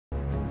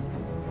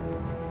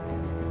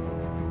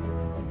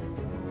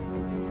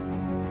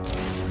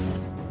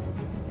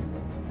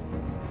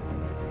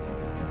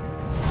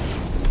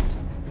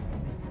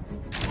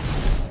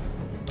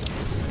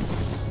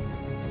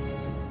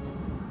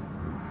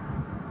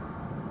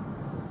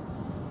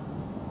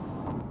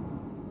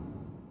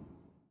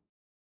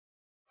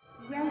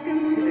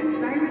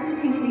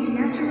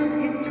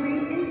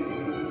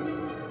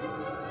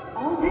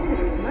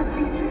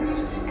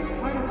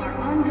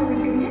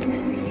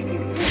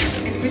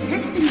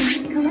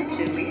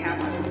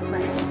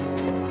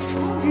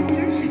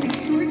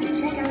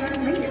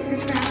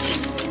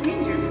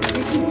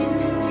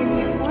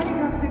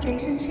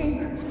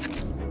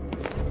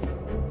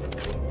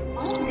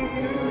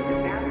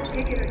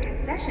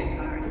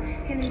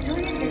can enjoy a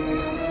visit to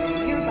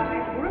the nearby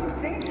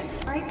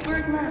world-famous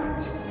Iceberg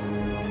Lounge.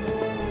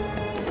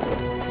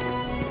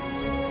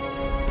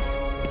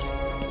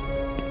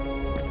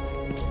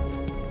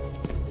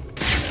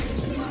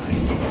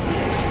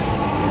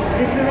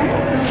 The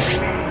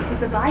Tyrannosaurus Rex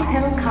was a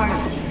bipedal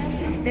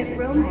carnivore that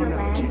roamed the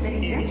lands that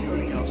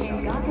eventually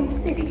became Gotham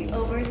City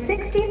over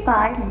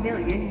 65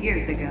 million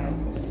years ago.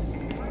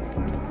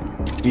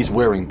 He's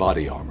wearing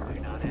body armor.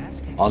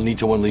 I'll need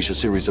to unleash a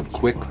series of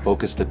quick,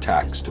 focused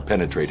attacks to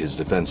penetrate his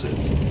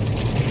defenses.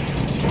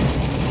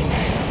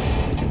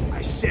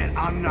 I said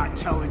I'm not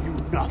telling you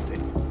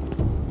nothing.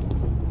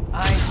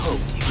 I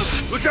hoped you...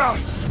 Look out!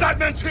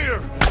 Batman's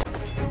here!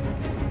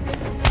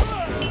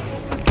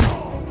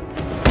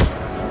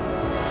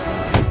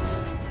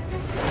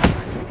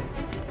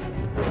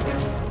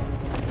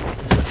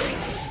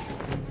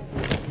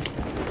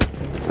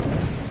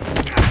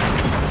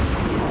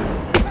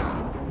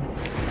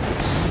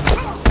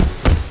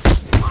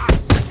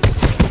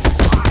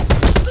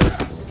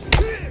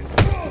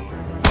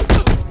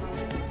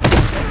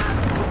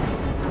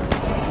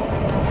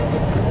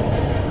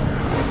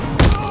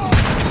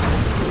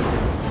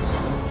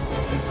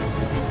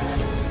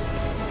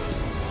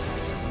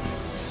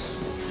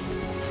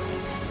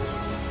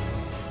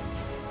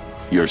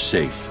 You're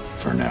safe,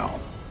 for now.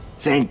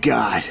 Thank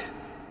God.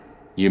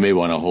 You may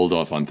want to hold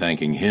off on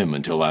thanking him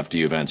until after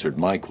you've answered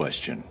my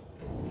question.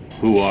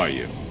 Who are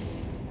you?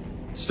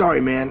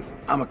 Sorry, man.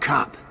 I'm a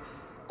cop.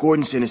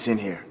 Gordon sent us in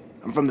here.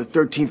 I'm from the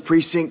 13th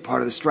Precinct,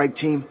 part of the strike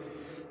team.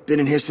 Been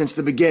in here since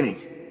the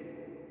beginning.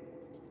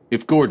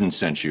 If Gordon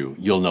sent you,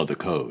 you'll know the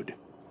code.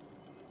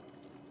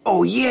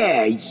 Oh,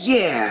 yeah.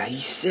 He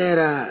said,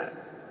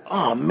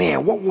 oh,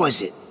 man, what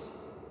was it?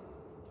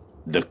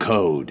 The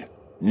code.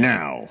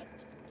 Now.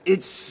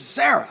 It's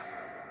Sarah.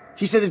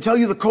 He said to tell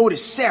you the code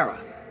is Sarah.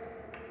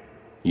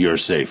 You're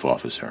safe,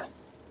 officer.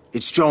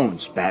 It's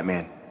Jones,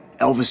 Batman.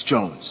 Elvis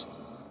Jones.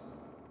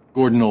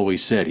 Gordon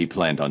always said he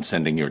planned on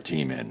sending your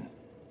team in.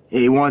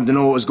 Yeah, he wanted to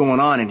know what was going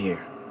on in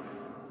here.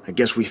 I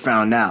guess we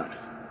found out.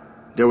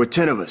 There were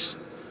 10 of us.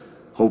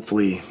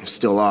 Hopefully, there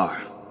still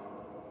are.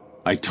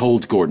 I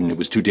told Gordon it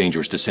was too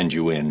dangerous to send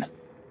you in.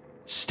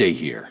 Stay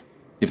here.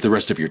 If the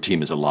rest of your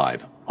team is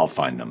alive, I'll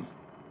find them.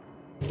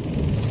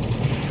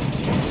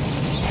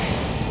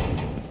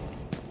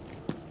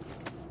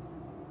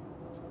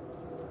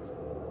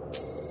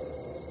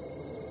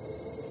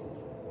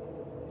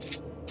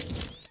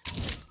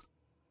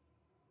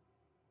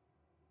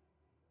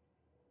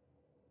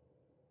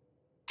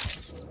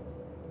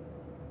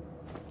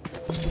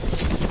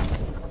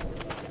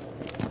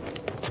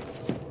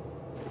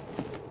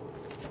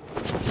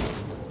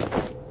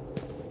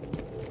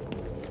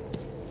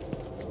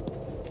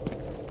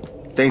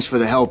 Thanks for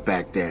the help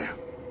back there.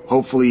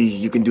 Hopefully,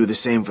 you can do the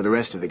same for the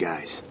rest of the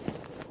guys.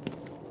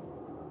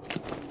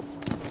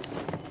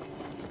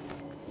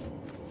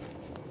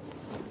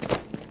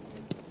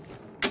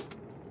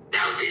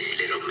 Now this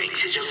little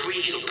minx is a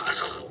real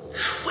puzzle.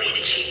 Where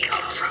did she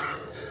come from?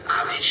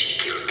 How did she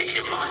kill 8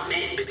 of my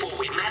men before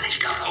we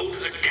managed to hold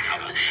her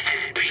down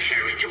and beat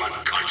her into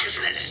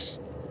unconsciousness?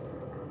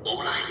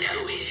 All I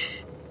know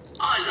is,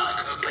 I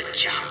like her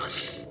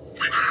pajamas.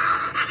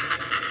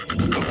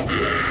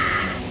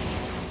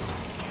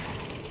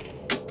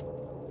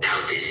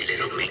 Now this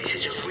little minx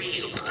is a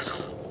real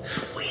puzzle.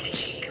 Where did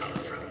she come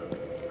from?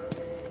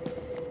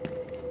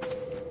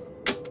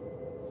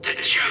 The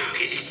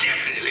joke is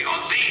definitely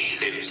on these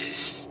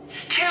losers.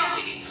 Tell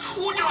me,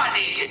 what do I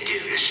need to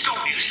do to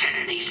stop you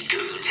sending these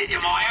goons into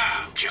my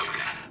own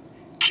Joker?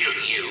 Kill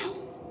you?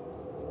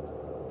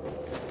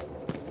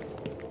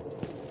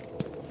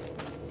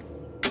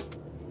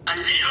 A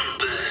little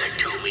bird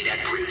told me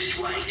that Bruce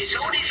Wayne is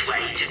on his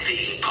way to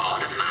being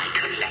part of my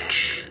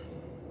collection.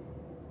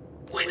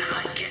 When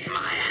I get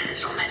my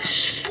hands on that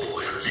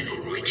spoiled little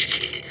rich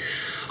kid,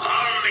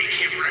 I'll make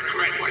him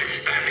regret what his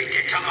family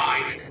did to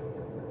mine.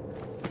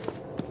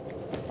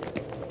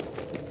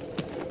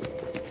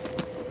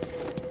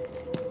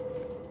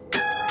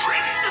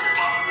 Press the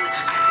button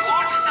and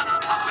watch the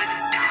puppet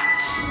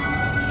dance.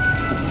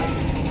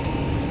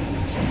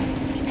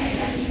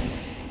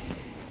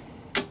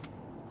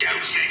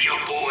 Don't send your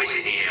boys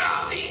in here,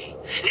 Harley.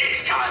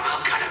 Next time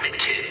I'll cut them in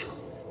two.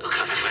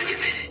 Come to think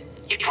of it,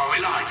 you'd probably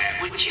like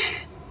that, wouldn't you?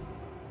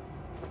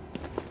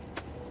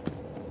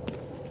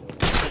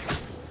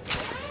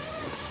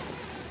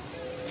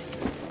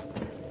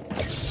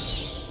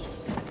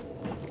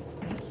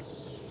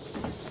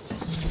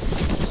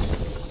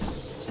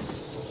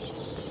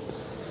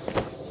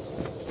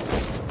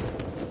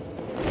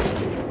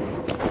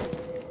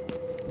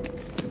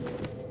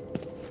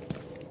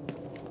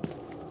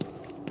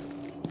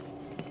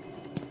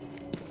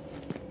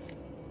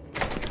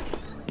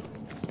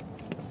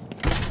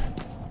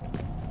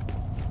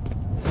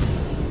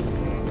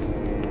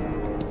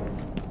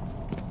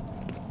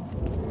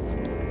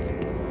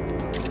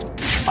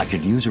 I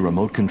could use a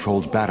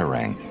remote-controlled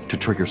batarang to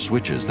trigger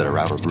switches that are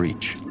out of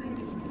reach.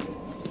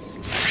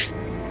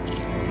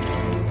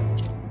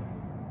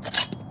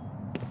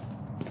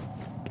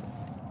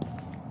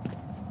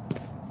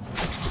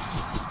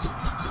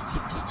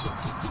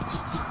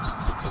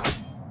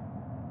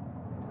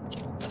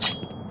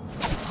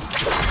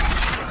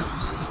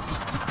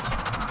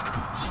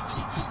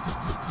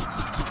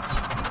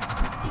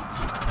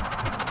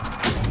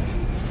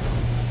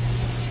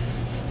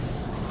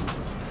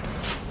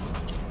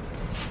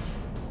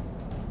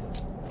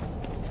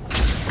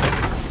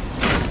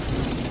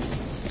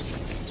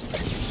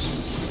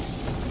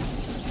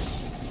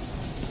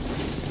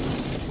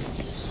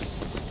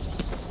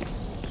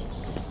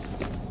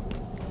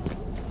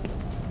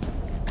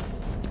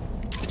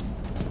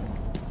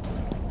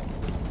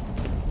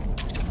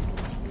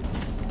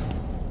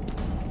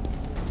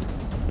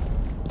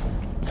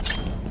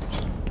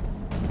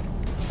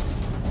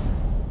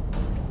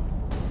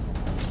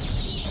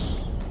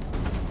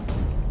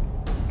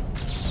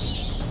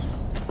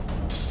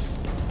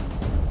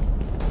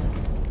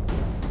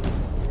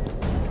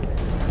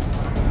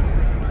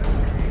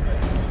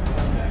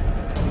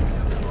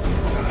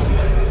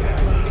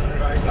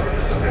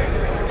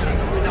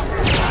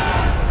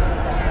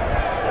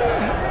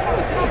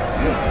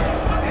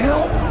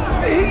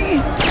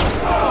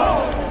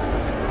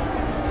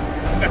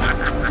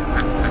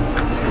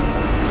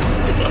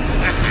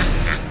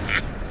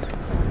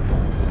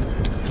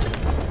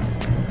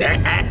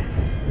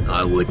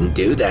 I wouldn't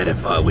do that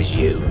if I was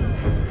you.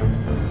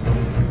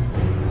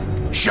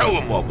 Show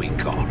them what we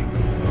got.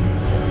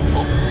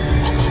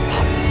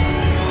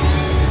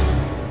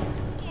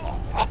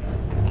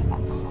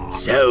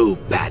 So,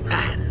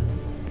 Batman,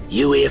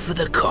 you here for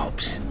the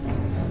cops,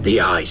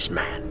 the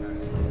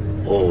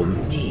Iceman, or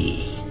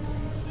me?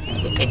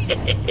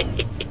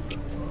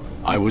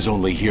 I was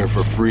only here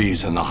for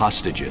Freeze and the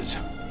hostages.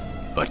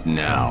 But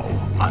now,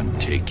 I'm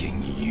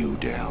taking you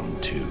down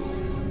too.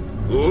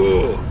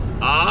 Ooh,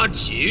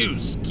 aren't you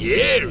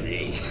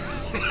scary?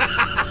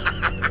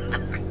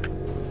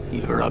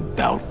 You're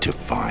about to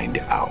find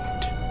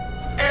out.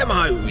 Am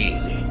I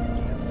really?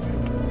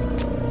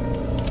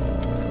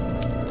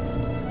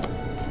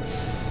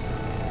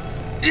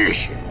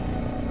 Listen,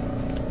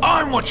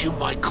 I'm what you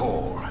might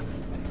call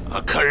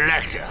a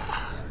collector.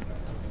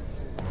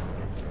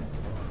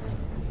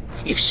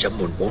 If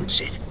someone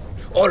wants it,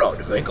 I like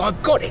to think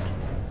I've got it.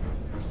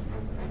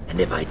 And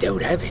if I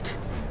don't have it,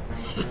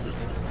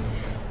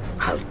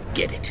 I'll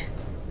get it.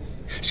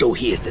 So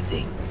here's the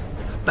thing.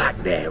 Back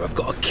there, I've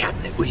got a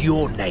cabinet with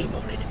your name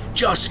on it,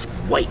 just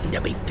waiting to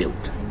be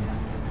filled.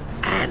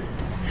 And,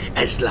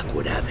 as luck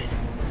would have it,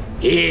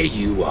 here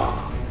you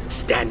are,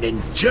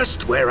 standing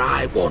just where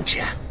I want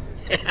you.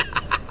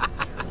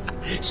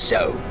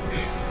 So,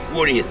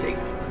 what do you think?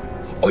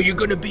 Are you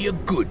gonna be a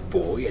good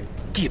boy and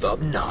give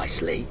up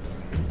nicely?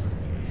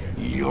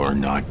 You're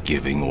not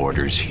giving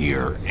orders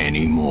here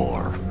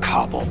anymore,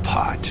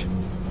 Cobblepot.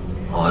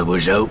 I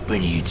was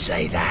hoping you'd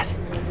say that.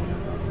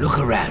 Look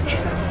around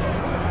you.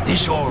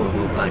 This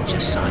horrible bunch of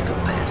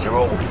psychopaths are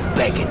all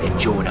begging to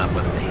join up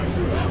with me.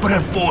 But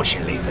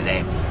unfortunately for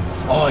them,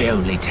 I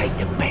only take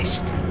the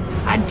best.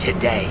 And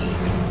today,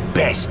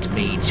 best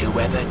means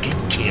whoever can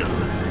kill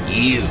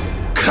you.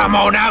 Come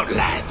on out,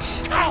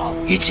 lads.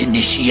 It's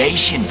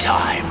initiation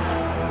time.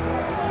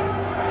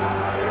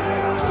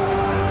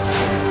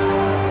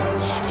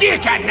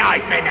 Stick a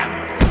knife in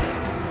him!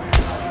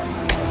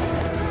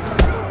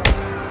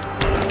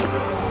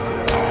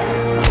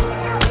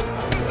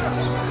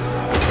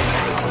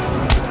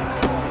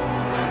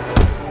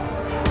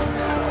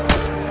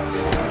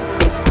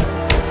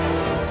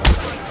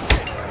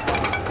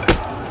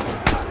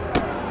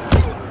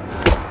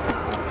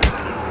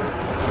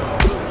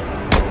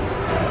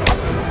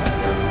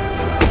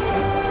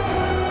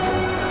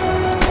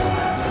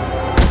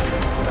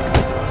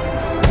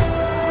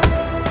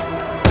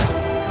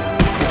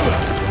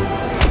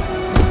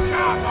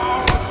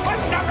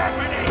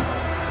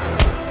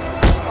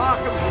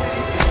 Arkham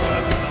City is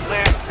gonna be the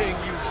last thing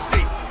you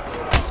see.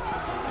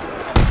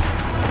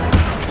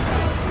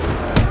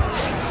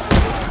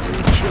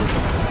 We'll kill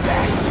you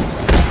back.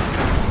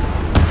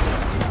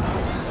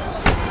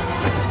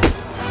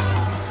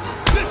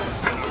 This is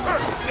gonna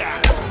hurt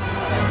bad.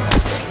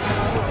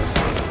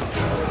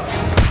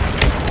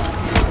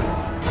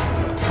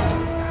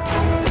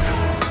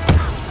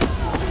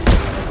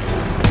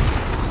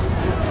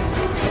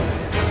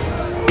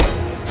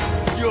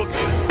 You're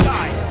gonna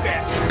die,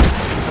 bastard.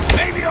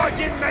 Maybe I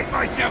didn't make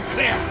myself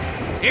clear.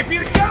 If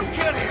you don't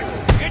kill him,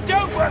 it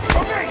don't work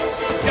for me.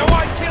 So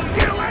I kill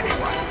you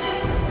anyway.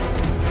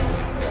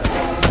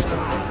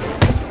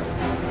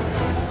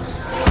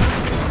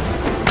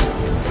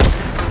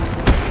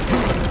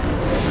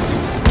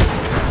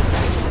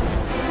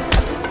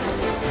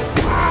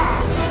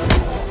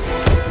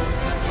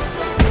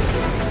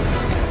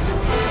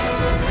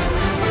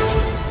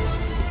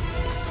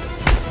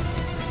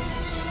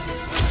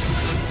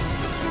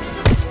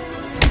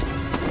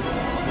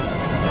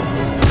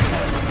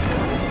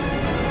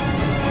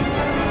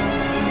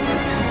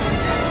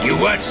 You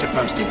weren't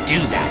supposed to do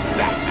that,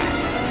 Batman.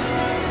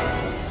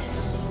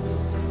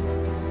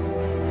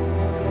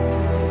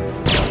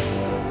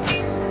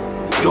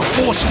 You're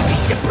forcing me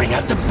to bring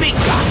out the big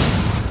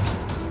guns.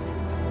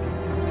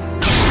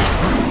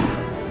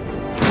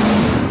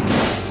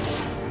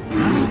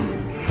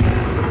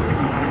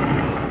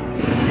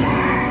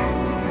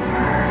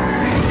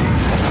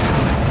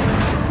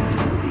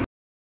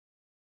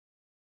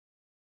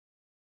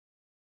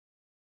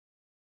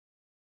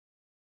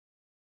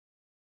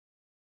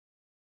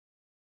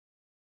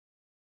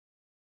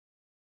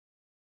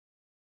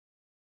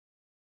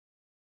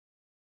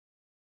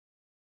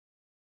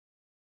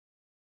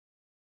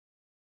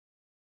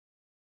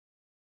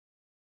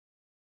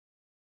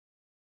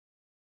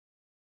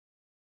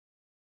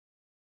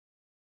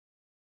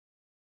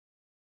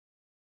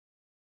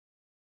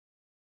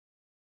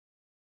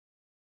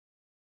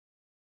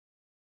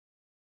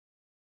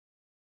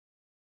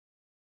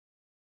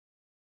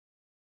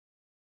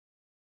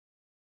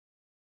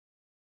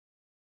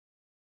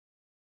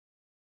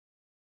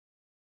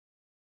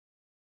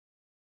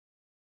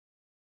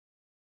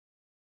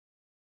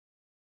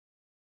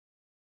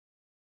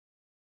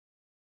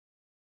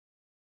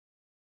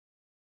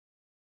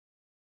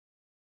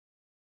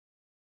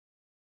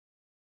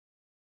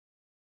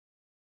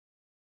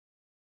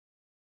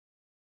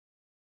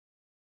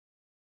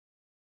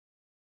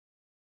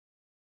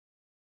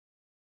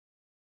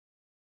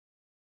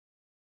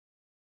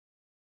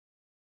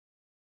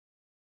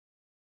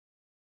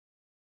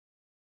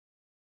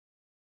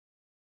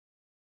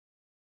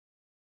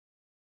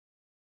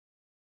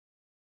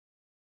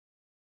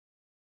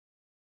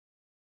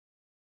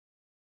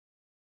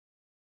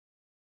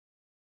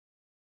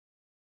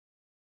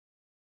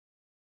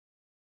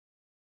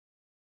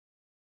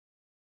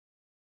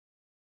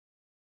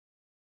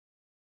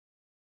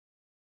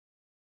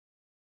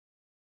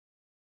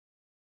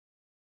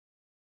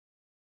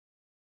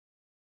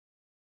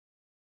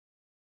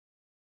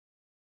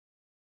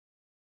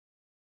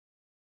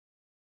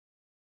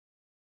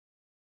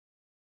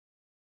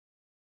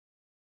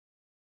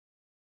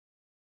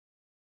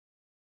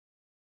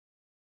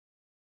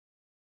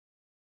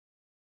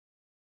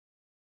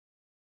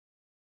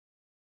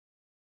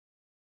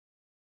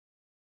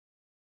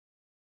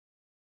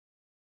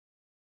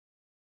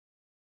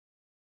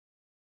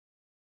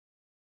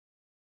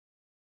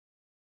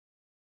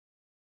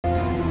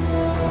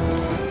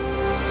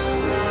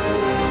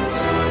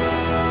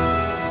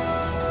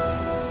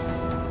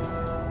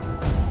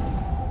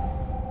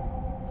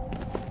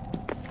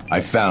 I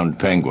found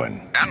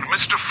Penguin. And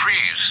Mr.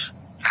 Freeze,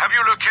 have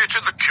you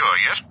located the cure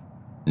yet?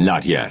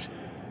 Not yet.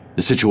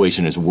 The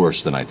situation is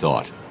worse than I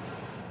thought.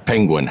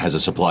 Penguin has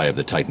a supply of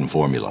the Titan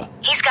formula.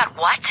 He's got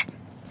what?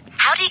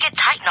 How do you get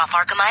Titan off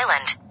Arkham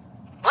Island?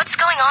 What's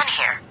going on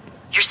here?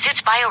 Your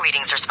suit's bio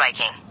readings are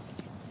spiking.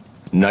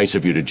 Nice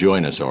of you to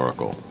join us,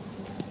 Oracle.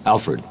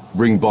 Alfred,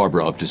 bring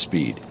Barbara up to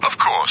speed. Of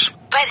course.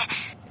 But...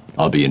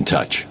 I'll be in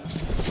touch.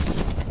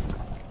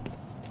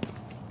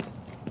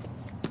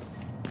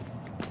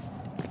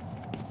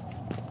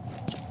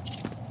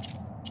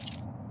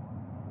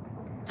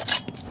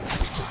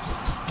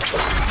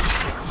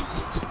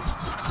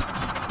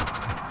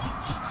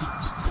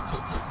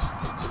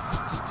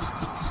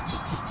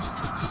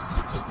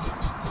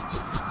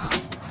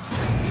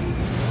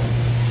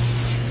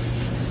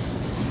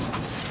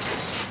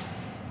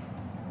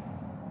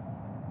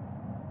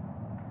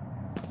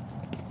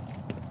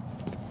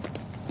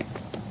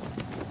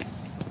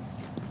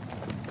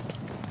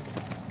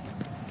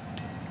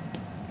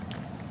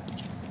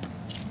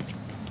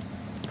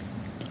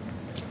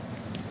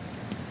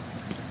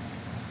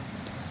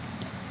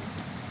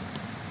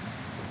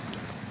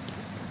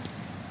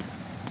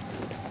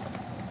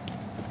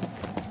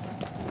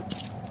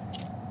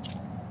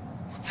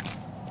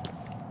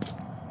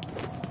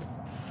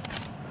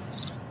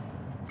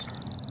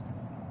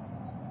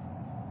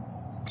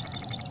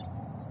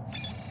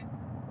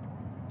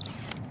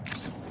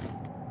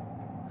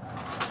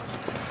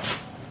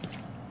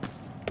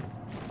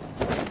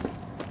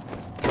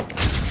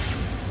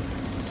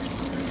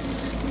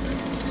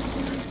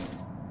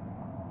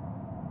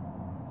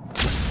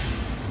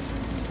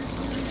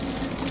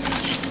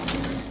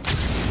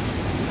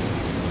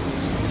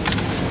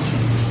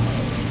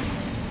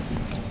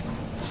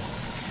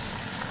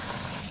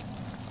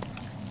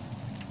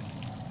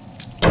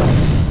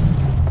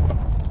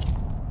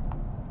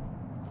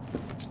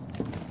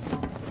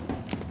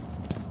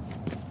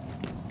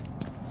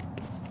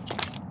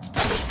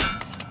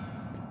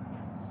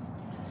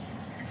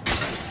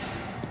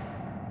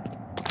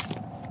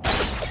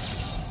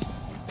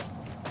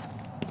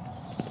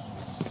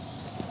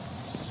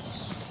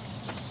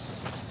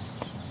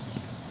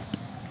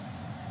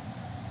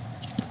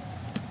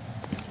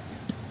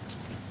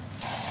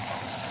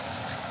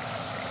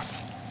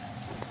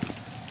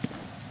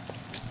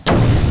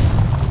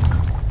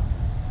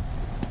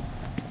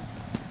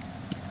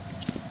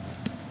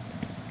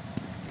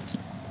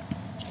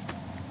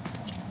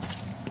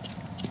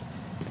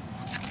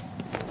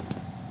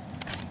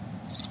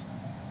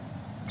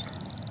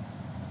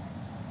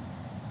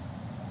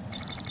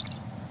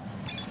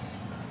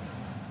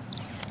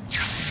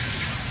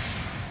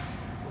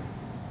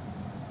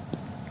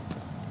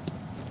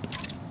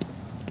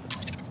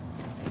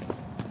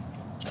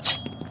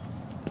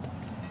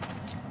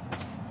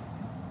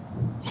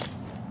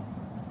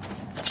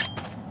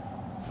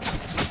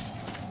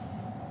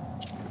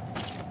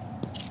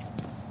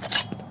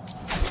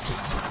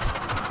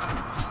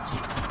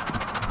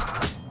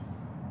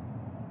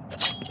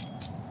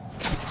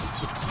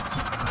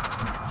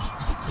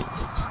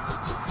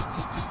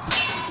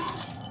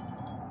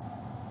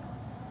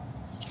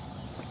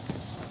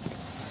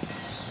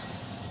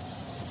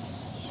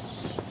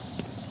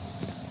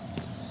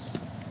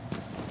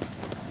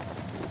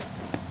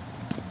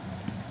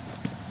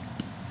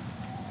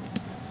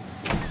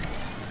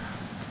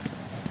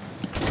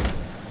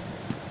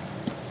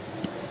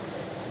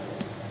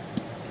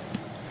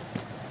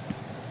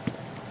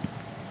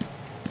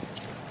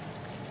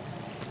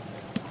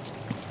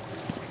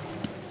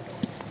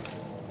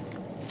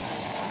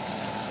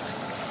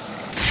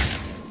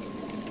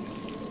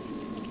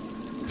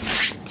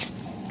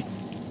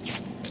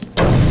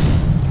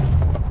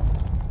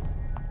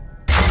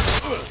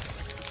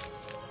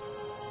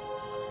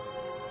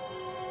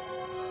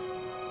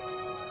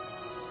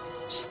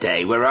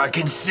 Stay where I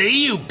can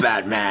see you,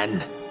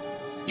 Batman.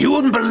 You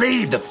wouldn't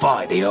believe the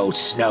fight the old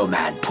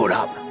snowman put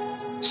up.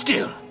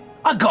 Still,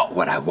 I got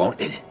what I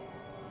wanted.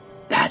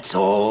 That's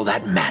all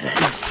that matters.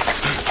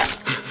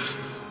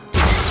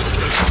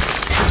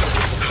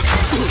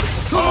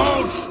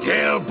 Hold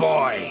still,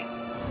 boy.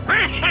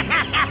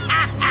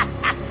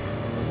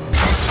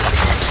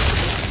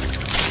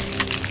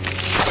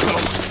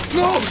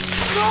 No!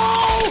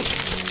 No!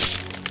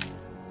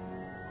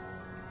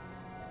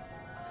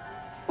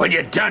 When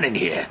you're done in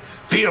here,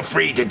 feel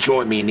free to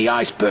join me in the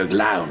Iceberg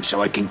Lounge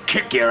so I can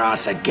kick your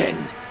ass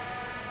again.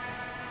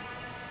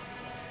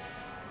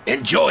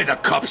 Enjoy the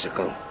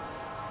copsicle.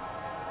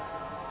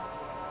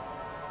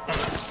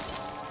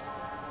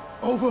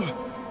 Over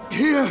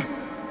here,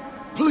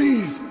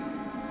 please.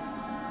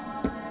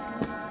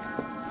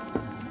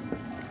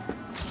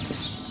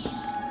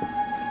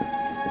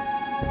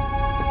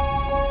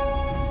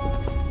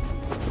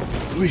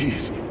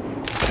 Please,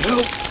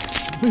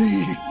 help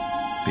me.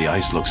 The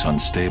ice looks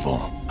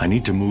unstable. I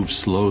need to move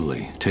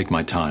slowly. Take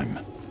my time.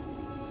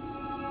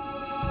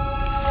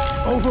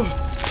 Over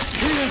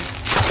here,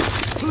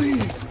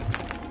 please.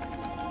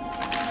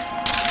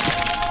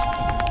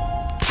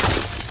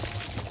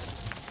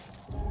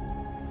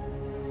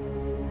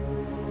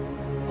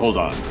 Hold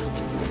on.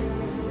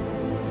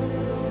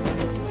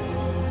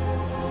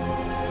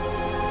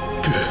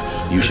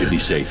 You should be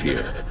safe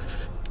here.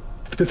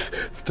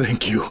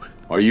 Thank you.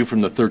 Are you from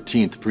the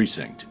 13th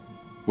precinct?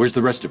 Where's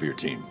the rest of your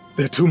team?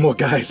 There are 2 more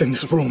guys in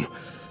this room.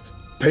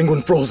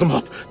 Penguin froze them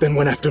up, then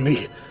went after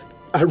me.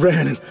 I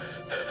ran and...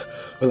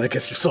 well, I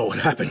guess you saw what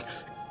happened.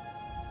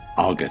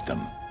 I'll get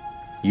them.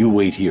 You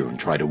wait here and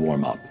try to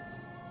warm up.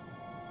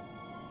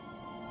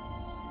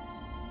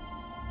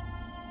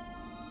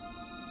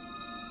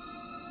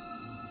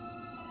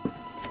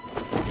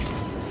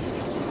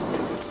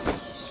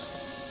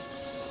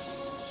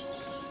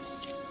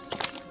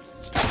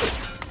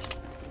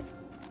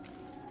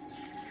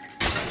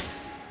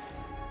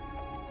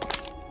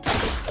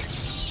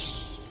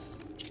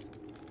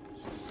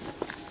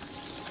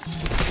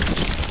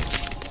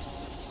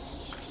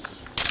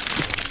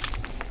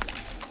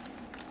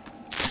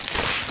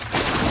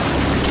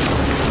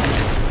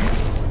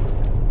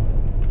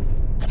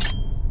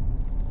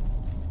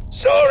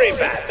 Sorry,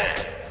 Batman.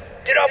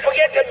 Did I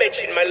forget to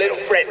mention my little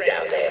friend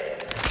down there?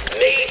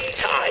 Meet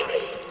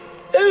Tiny.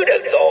 Who'd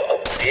have thought a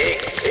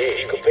big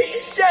fish could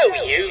be so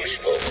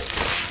useful?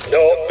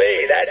 Not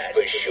me, that's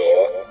for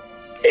sure.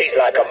 He's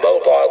like a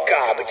mobile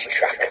garbage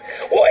truck.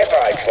 Whatever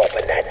I drop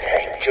in that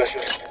tank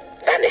just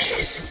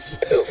vanishes.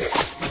 Poof.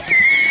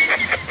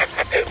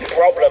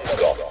 Problem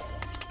gone.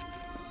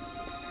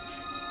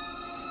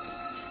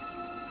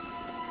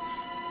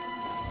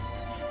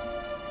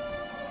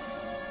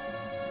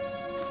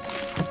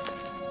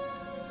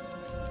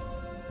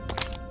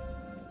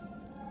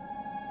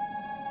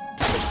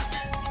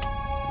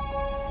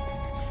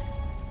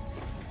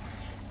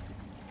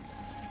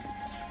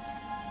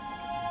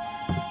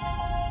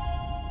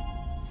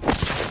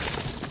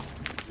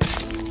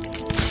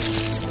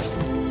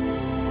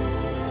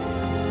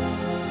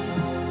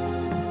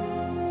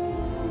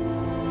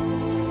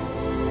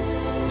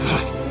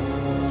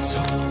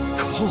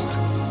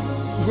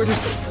 Where did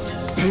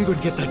Penguin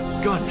get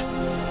that gun?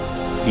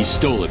 He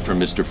stole it from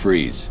Mr.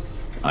 Freeze.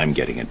 I'm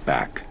getting it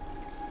back.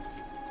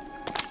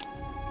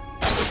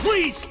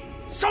 Please!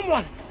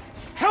 Someone!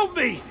 Help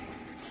me!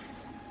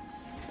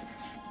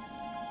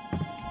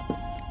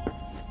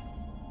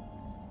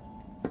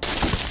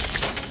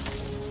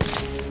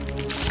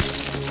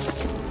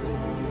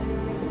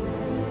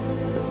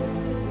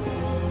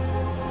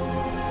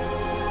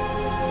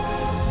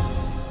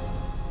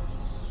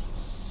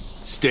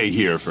 Stay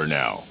here for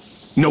now.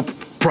 No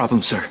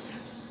problem, sir.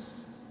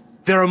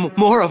 There are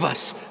more of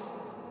us.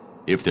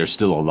 If they're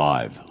still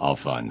alive, I'll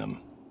find them.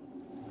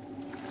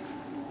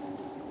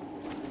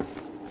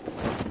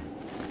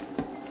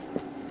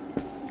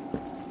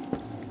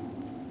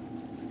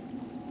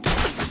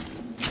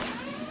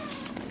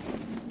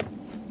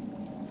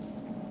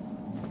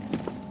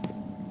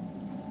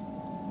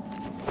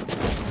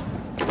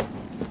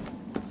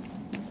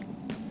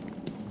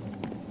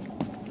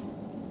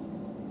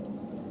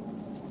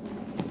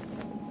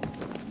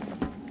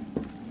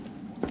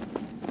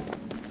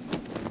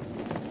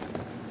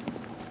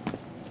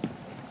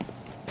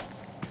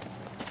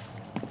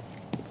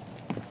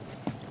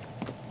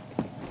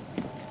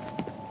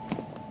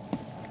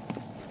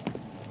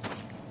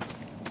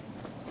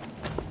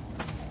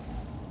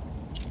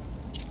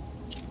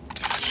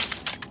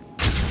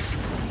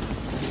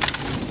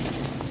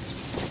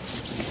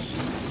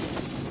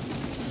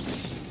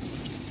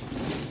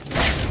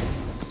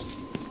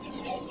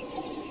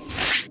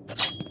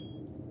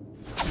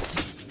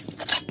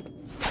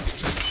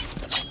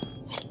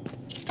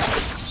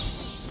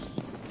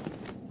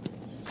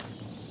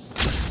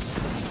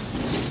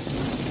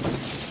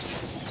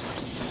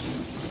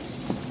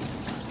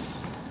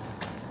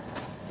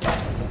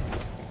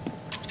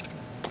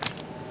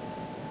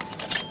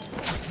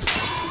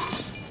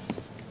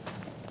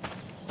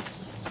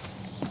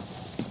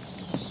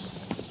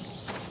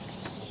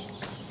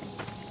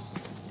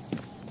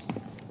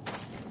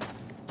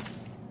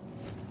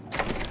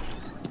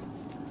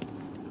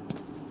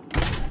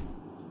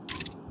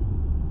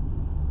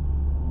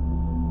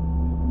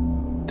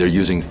 They're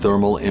using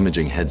thermal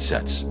imaging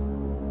headsets.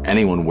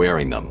 Anyone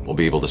wearing them will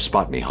be able to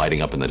spot me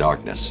hiding up in the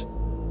darkness.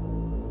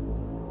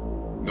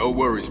 No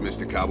worries,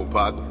 Mr.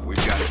 Cobblepot.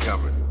 We've got it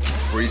covered.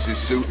 Freeze's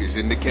suit is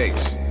in the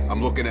case. I'm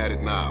looking at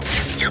it now.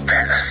 You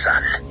better,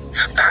 son.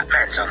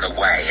 Batman's on the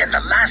way, and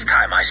the last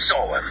time I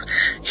saw him,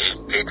 he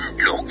didn't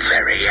look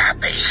very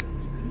happy.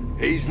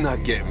 He's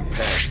not getting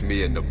past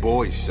me and the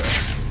boys, sir.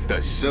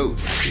 The suit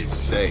is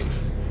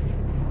safe.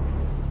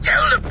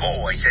 Tell the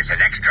boys there's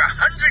an extra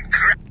 100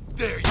 grand.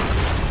 There you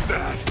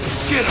bastard!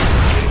 Get him!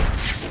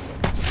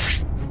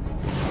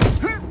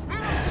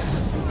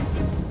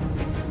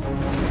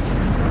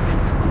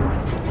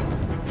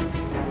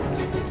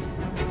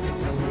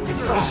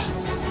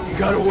 He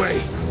got away.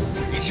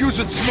 He's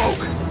using smoke.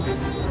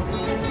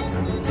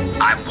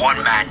 I'm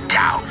one man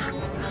down.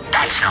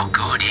 That's not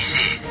good, is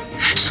it?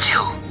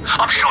 Still,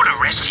 I'm sure the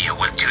rest of you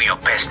will do your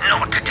best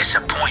not to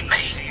disappoint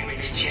me.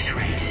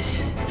 Generators.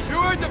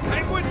 You heard the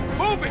Penguin?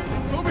 Move it!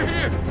 Over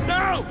here!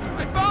 Now!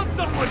 I found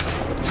someone!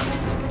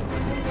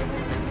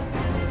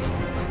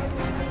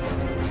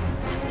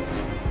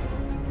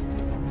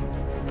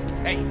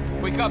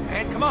 Wake up,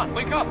 man. Come on,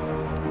 wake up.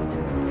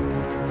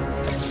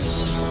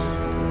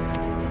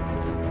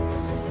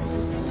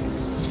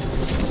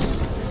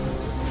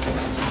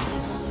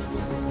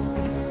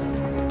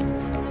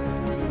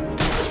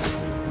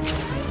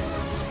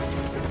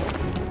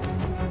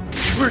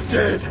 We're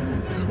dead.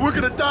 We're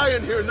gonna die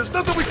in here, and there's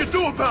nothing we can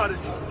do about it.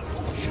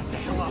 Shut the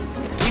hell up.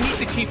 We need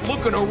to keep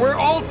looking or we're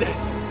all dead.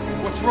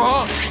 What's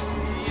wrong?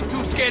 You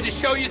too scared to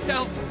show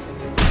yourself?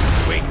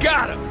 We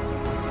got him.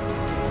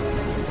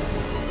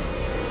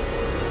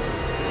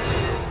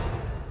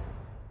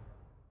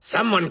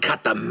 Someone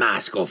cut the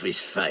mask off his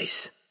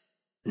face.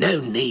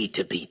 No need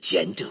to be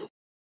gentle.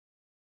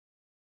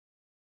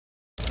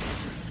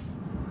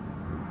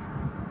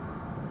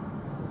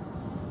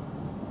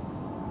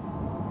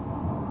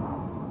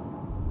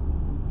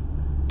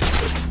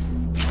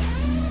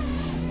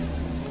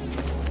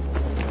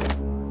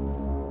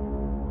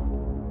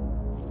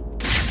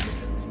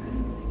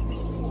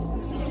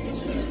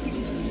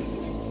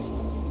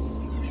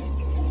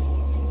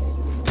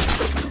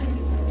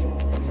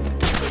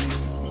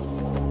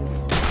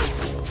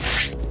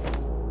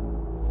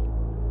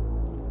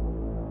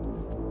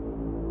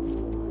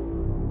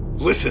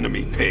 Listen to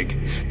me, pig.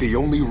 The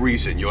only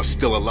reason you're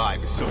still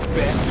alive is so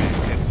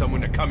Batman has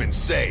someone to come and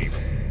save.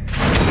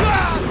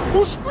 Ah!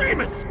 Who's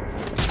screaming?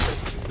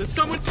 There's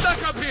someone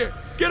stuck up here.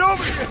 Get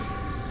over here.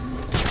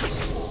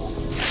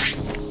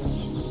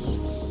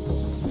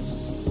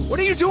 What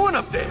are you doing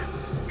up there?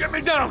 Get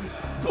me down,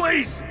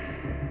 please.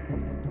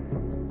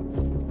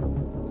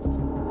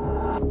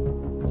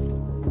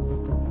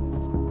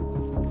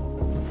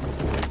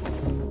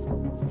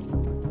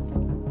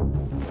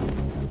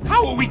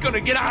 How are we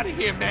gonna get out of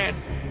here, man?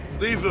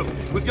 Leave them.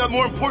 We've got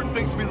more important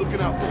things to be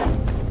looking out for.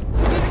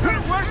 It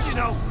could work, you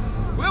know.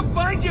 We'll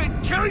find you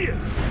and kill you.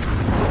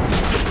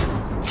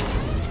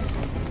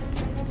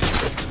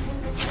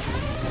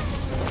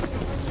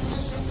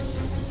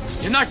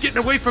 You're not getting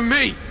away from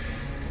me.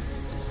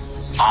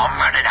 I'm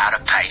running out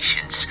of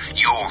patience.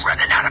 You're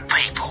running out of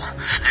people.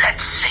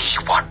 Let's see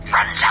what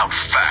runs out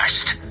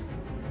first.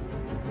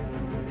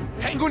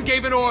 Penguin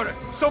gave an order,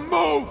 so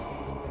move!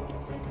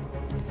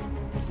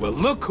 Well,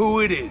 look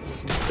who it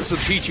is. This'll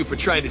teach you for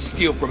trying to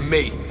steal from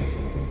me.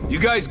 You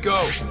guys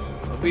go.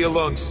 I'll be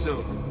along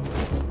soon.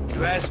 If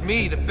you ask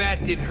me, the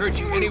bat didn't hurt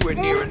you anywhere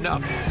near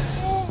enough.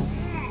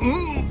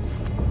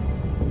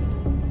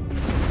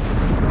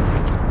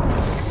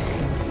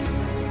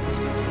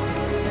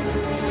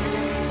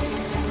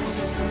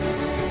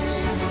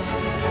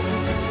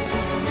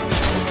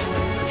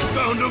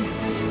 Found him.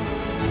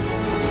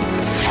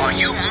 Are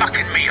you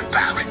mucking me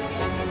about?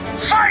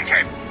 Find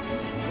him!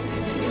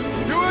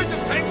 You heard the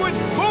Penguin?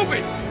 Move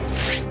it!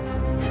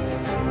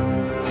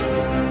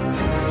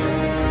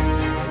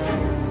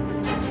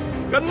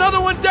 Got another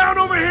one down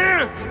over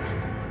here!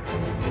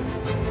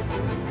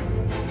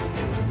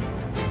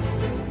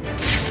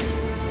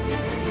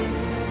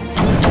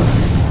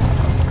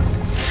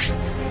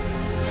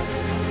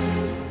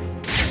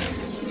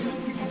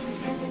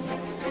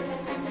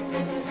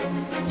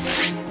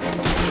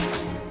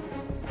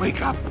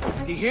 Wake up!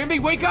 Do you hear me?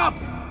 Wake up!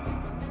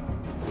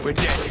 We're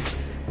dead.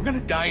 We're gonna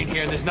die in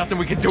here and there's nothing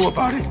we can do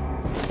about it.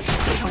 Shut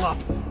the hell up.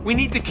 We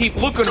need to keep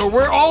looking or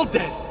we're all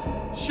dead.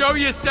 Show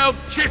yourself,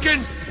 chicken!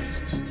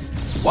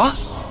 What?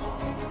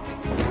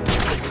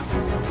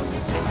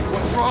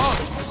 What's wrong?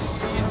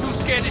 You too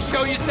scared to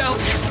show yourself?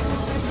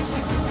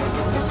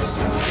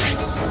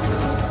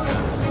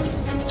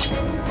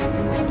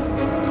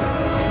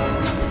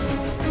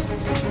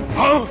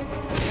 Huh?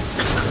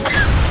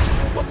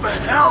 What the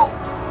hell?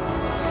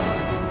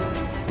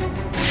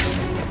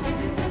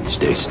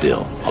 Stay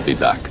still. I'll be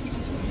back.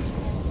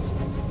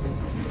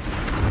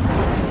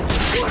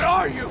 What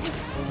are you?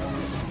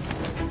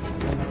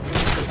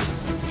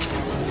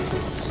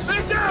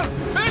 Man down!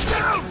 Man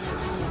down!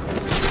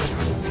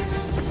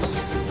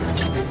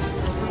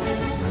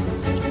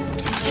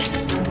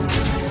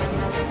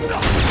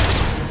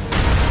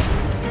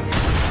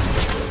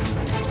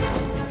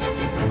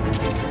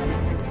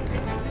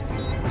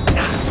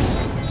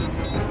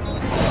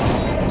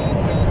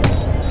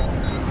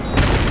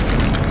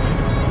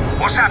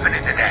 What's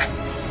happening to there?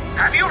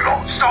 Have you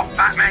lot stopped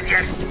Batman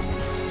yet?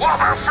 What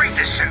about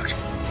Freeze's suit?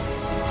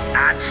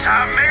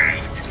 Answer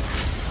me!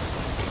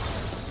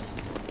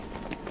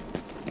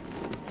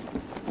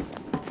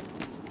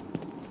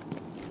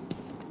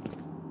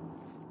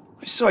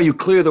 I saw you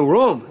clear the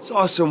room. It's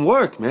awesome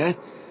work, man.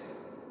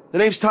 The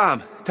name's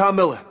Tom. Tom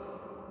Miller.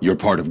 You're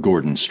part of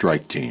Gordon's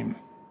strike team.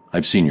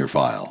 I've seen your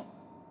file.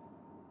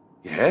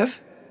 You have?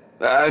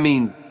 I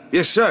mean,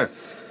 yes, sir.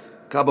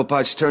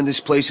 Cobblepot's turned this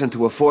place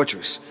into a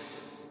fortress.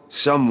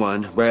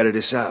 Someone ratted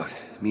us out.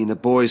 Me and the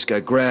boys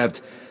got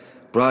grabbed,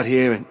 brought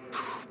here, and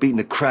beaten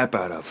the crap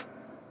out of.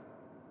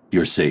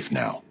 You're safe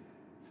now.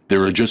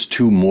 There are just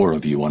 2 more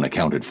of you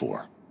unaccounted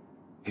for.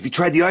 Have you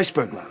tried the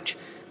Iceberg Lounge?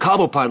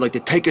 Cobblepot like to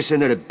take us in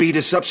there to beat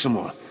us up some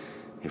more.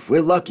 If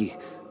we're lucky,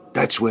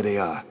 that's where they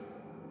are.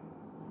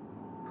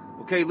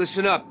 Okay,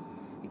 listen up.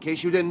 In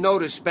case you didn't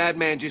notice,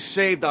 Batman just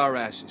saved our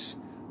asses.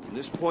 From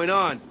this point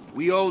on,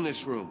 we own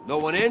this room. No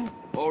one in,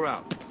 Or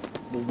out.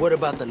 But what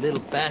about the little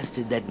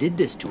bastard that did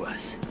this to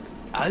us?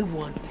 I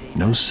want payback.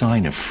 No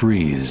sign of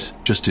Freeze,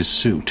 just his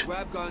suit.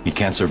 He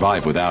can't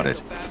survive without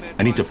it.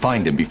 I need to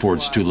find him before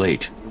it's too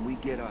late.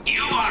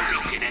 You are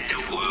looking at the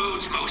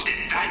world's most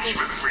advanced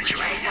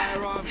refrigerator.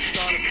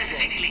 Stick a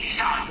sickly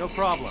sign. No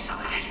problem.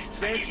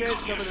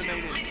 Sanchez, cover the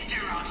main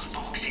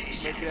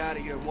entrance. Make it out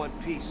of here in one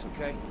piece,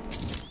 okay?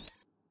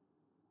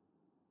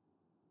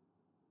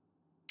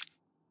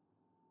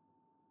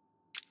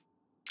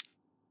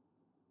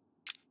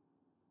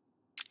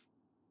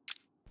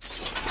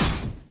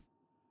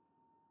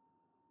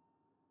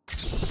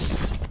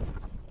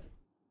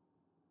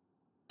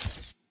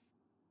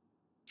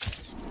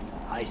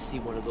 I see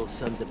one of those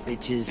sons of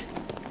bitches,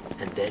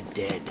 and they're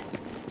dead.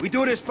 We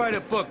do this by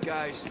the book,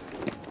 guys.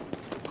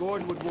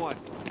 Gordon would want.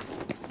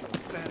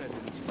 Better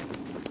than these people.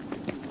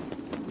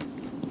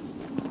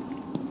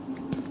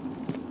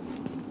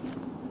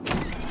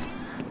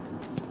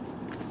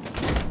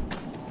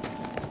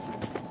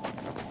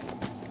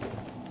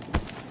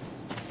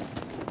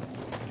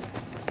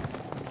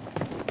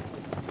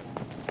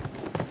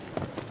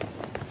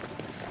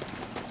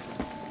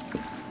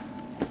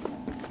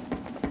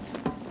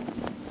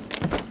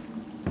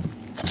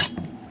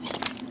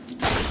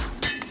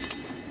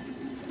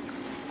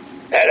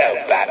 Hello,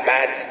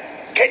 Batman.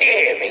 Can you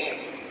hear me?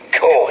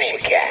 Course you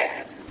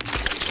can.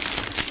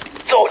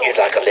 Thought you'd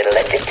like a little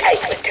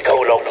entertainment to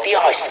go along with the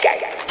ice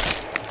skate.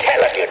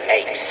 Tell him your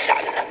name,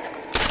 son.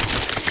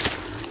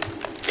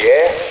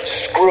 Yeah?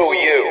 Screw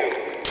you.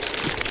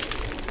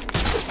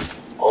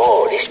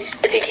 Oh, this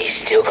piggy's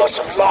still got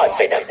some life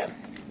in him.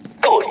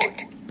 Good.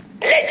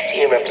 Let's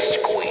hear him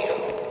squeal.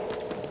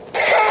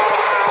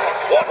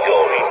 What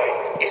you're hearing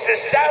is the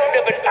sound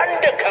of an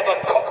undercover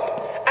cop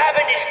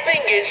having his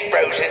fingers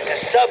frozen to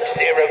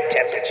sub-zero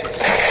temperatures.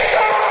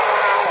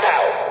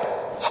 Now,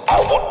 I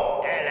want...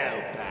 Hello,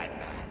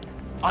 Batman.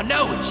 I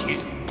know it's you.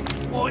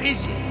 What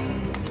is it?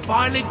 It's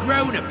finally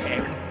grown a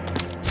parent.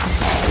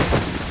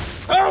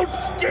 Hold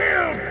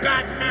still,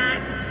 Batman!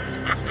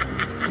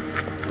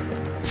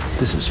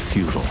 This is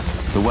futile.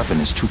 The weapon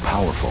is too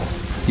powerful.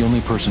 The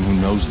only person who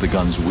knows the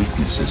gun's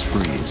weakness is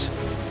Freeze.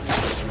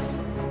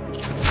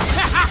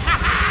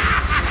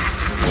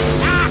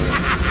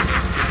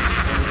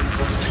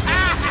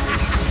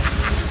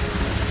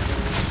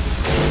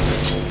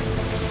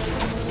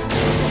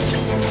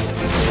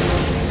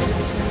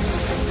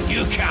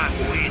 You can't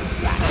win,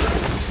 Batman.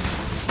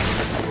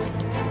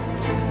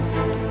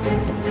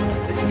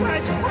 This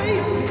guy's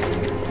crazy.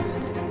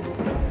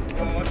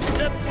 What's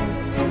the...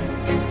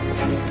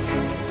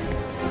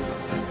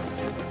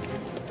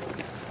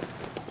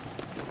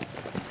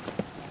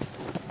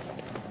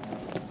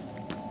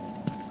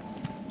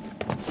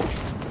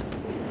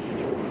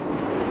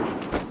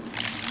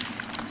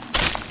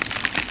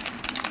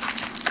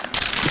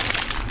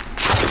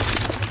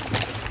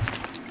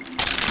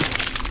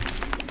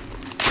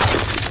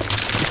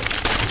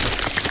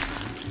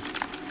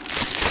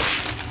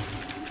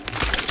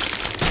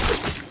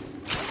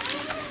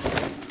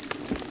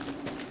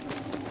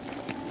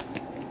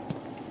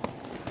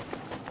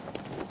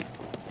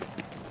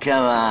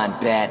 Come on,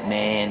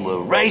 Batman, we're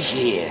right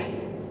here.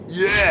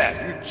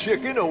 Yeah, you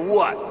chicken or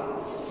what?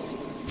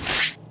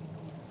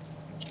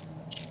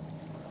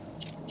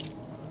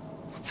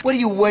 What are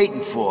you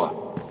waiting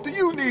for? Do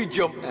you need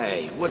your...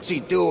 Hey, what's he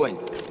doing?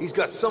 He's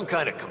got some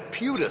kind of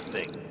computer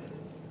thing.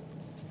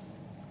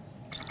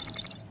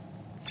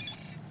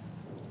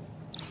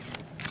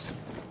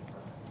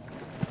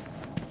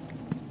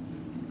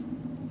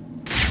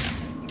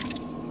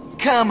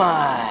 Come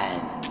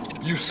on!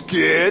 You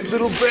scared,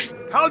 little bit?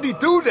 How'd he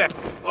do that?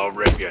 I'll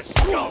rip your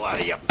skull out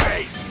of your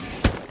face.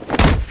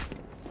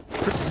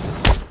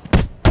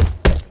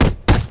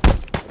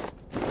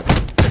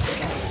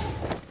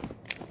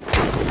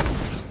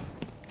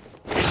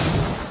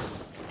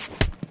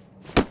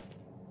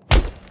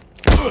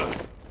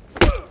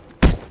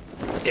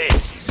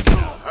 This is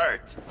gonna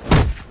hurt.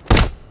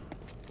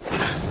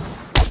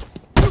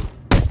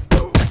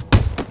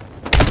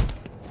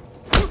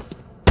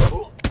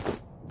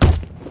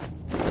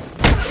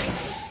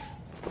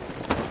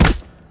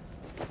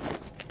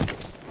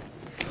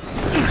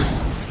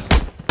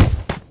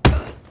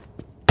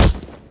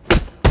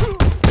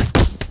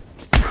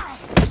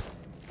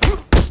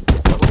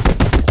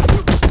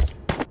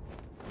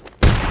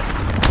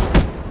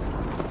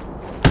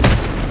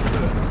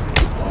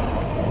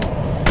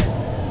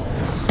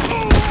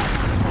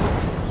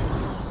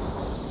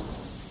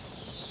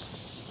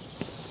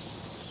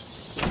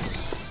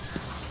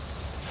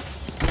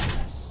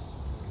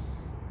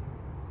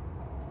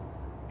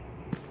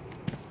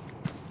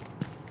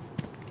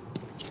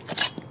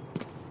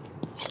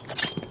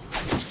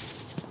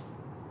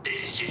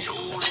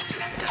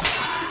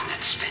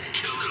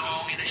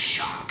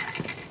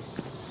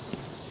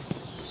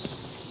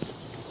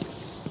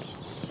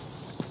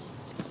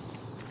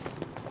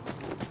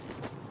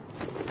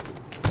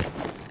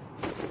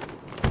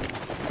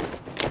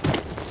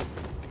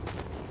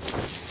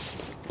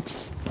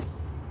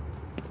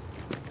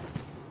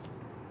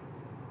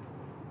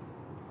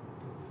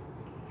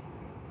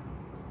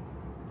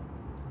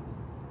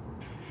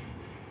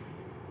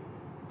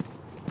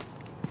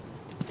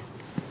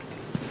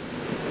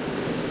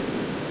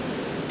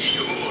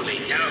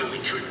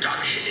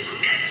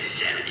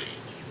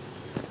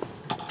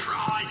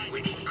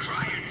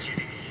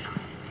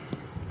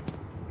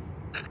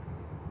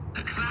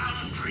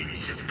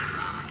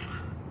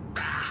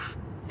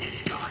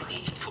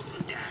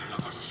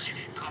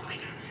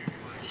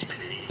 It's been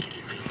an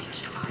inconvenience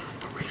to my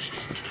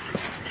operations team.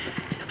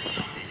 To be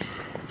honest,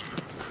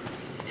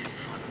 it's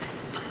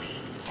funny.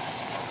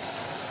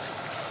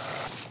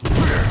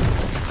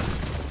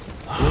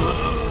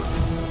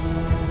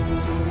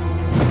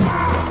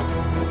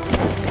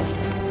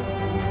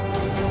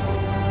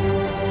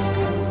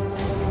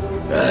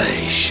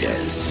 I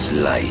shall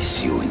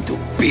slice you into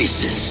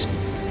pieces,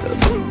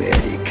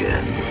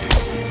 American.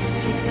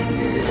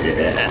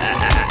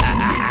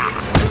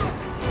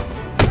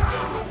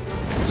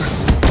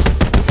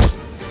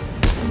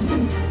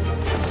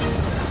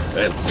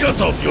 I'll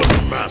cut off your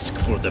mask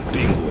for the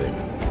penguin.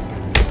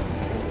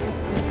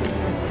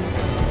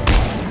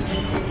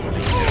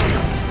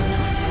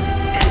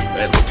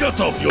 I'll cut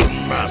off your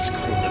mask for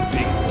the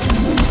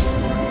penguin.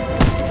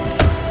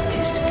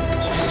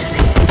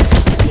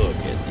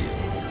 Look at you.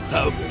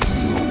 How can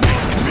you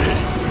beat me?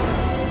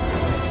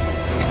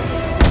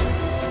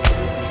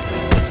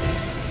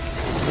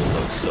 You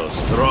look so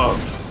strong.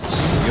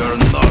 You're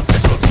not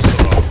so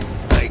strong.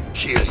 I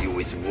kill you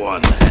with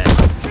one hand.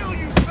 I'll kill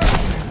you back.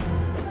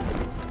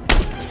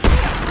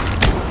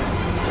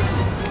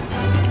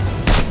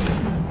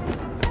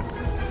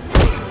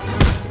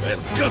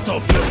 I'll cut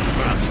off your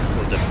mask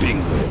for the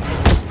penguin.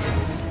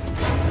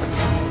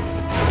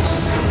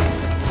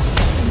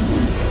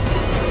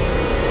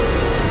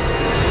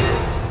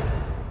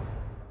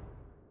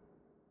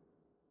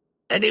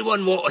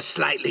 Anyone want a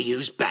slightly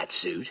used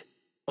batsuit?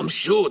 I'm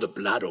sure the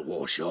blood'll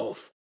wash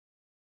off.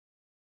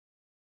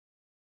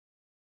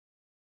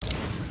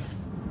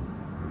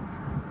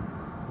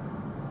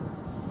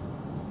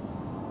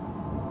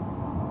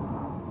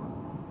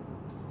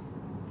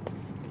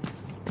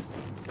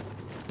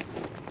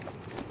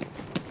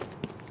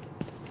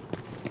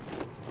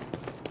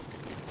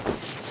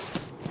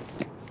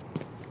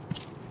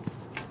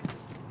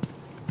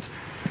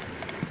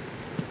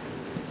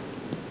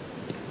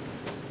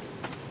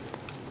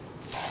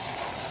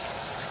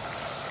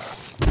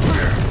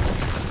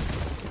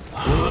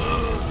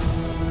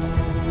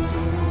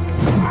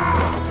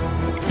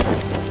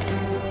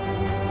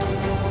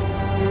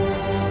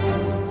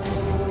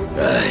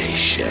 I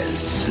shall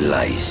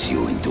slice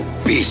you into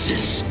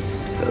pieces,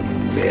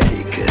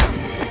 American.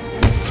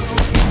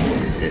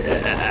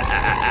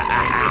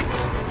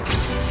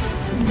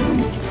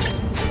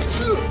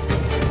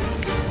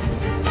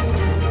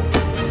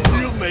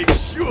 We'll make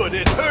sure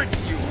this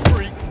hurts you,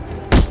 freak.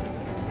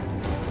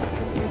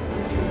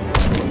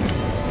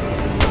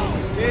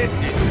 This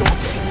is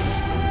going.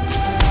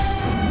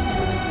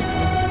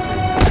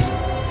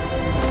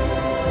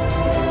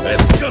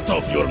 I'll cut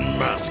off your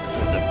mask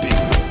for the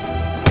penguin.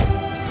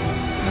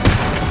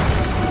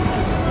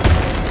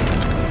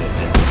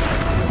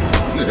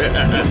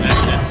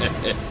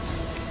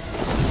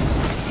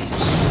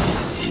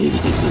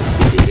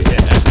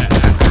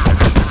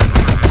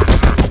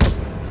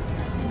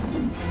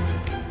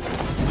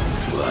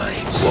 Why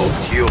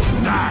won't you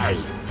die?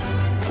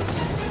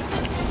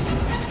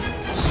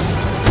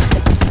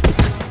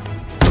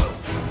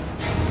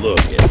 Look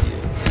at you.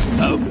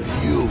 How can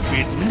you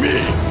beat me?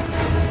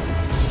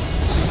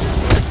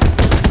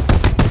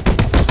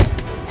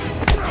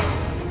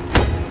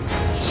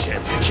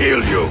 Shall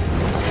kill you.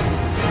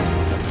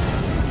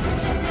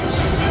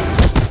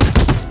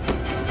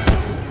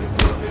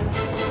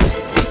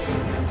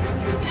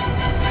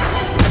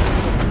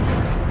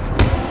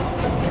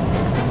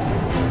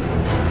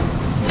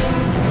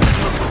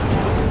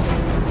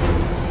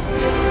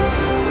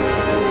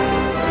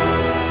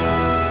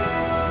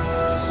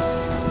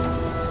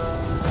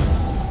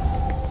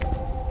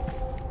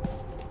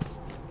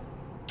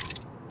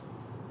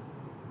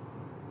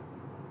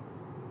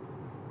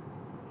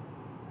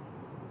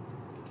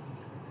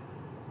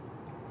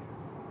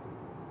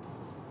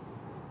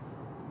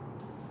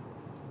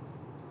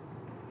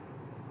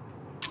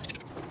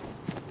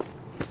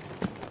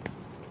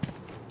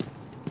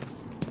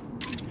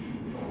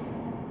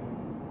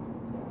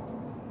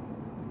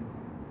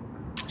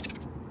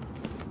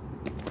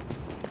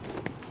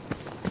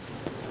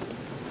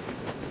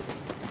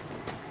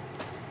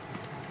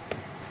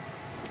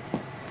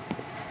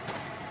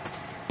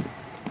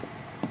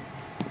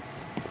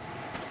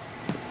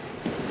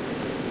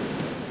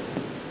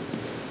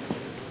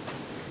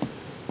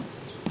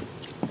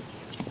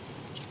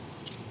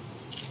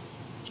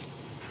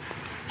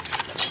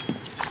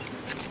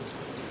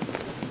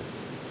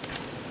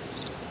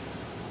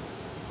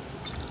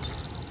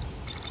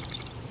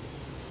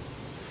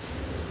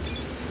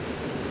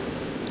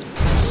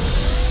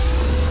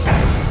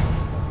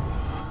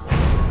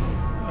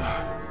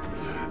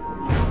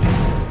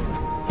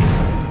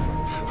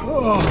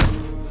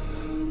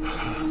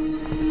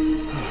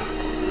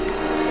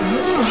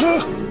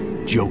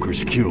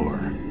 Joker's cure.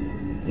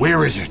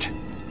 Where is it?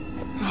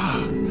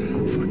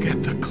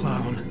 Forget the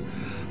clown.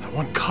 I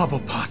want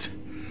Cobblepot.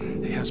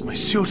 He has my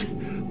suit,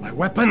 my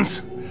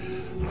weapons.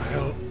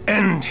 I'll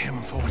end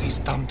him for what he's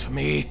done to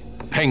me.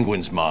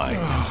 Penguin's mine.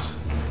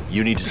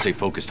 You need to stay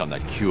focused on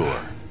that cure,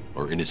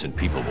 or innocent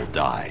people will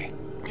die.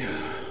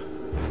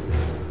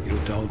 You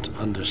don't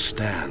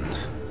understand.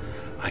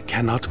 I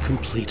cannot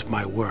complete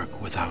my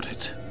work without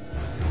it.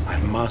 I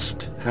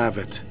must have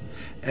it.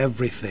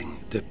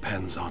 Everything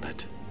depends on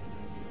it.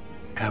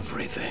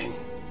 Everything.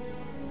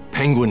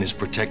 Penguin is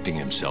protecting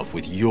himself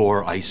with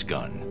your ice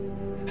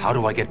gun. How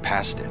do I get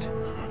past it?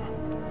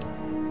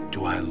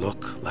 Do I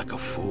look like a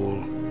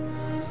fool?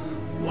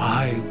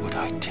 Why would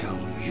I tell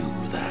you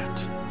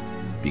that?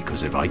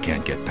 Because if I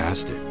can't get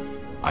past it,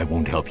 I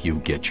won't help you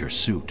get your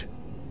suit.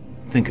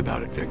 Think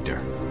about it,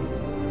 Victor.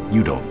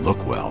 You don't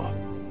look well.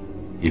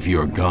 If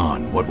you're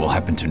gone, what will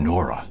happen to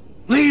Nora?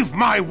 Leave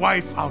my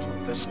wife out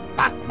of this,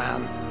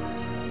 Batman.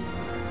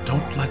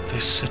 Don't let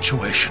this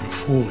situation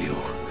fool you.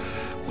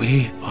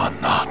 We are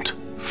not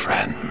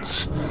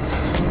friends.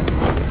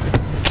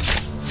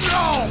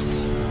 No!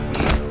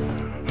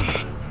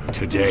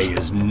 Today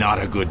is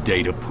not a good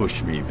day to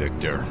push me,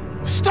 Victor.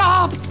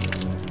 Stop!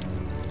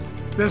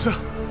 There's a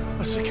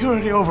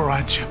security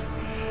override chip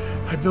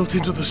I built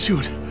into the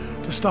suit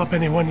to stop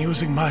anyone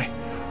using my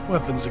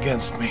weapons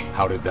against me.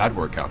 How did that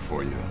work out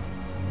for you?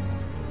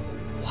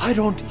 Why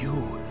don't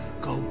you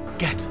go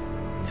get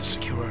the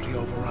security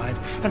override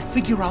and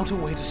figure out a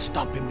way to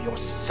stop him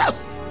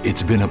yourself?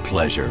 It's been a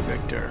pleasure,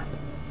 Victor.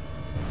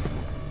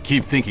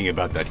 Keep thinking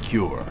about that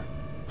cure.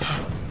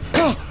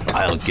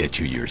 I'll get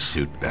you your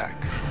suit back.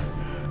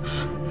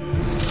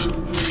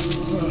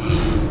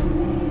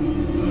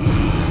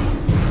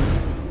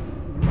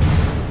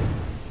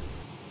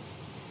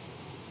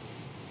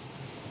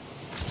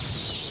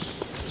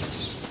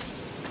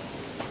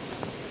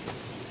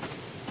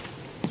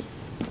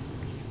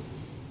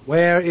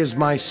 Where is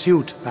my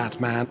suit,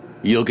 Batman?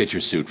 You'll get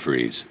your suit,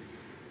 Freeze.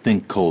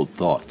 Think cold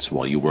thoughts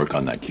while you work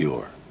on that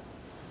cure.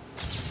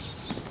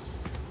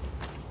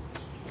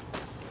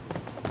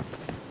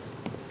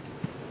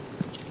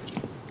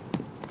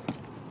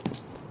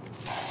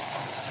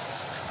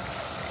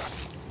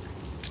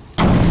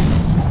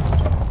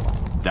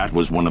 That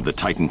was one of the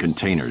Titan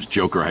containers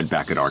Joker had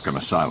back at Arkham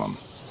Asylum.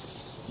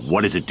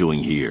 What is it doing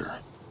here?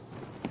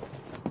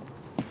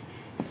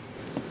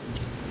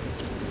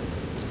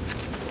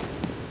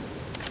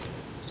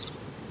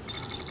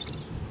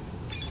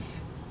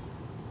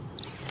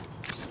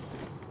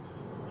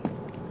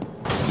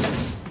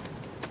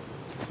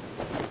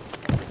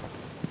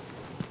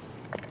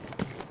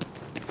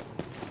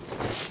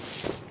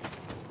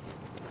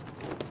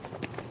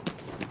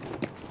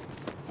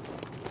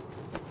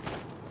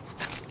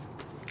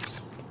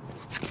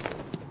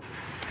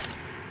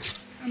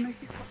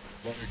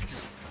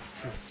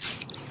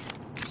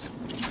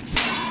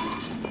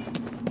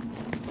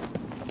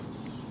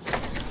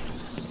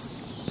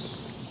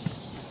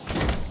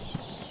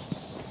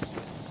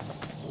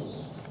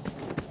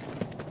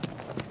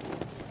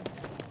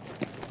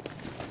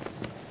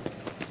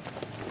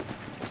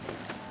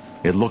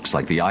 It looks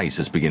like the ice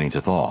is beginning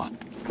to thaw.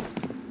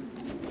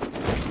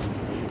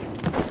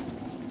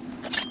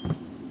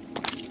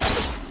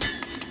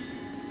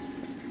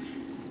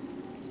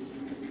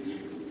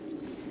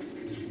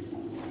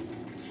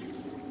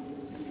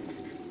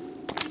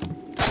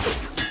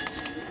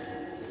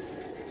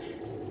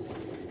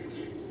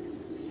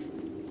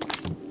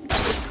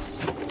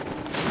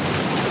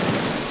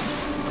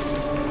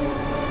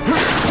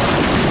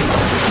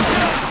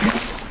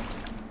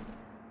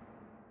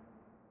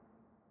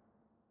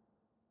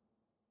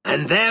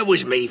 And there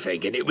was me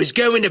thinking it was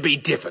going to be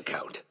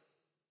difficult.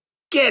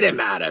 Get him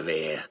out of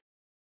here.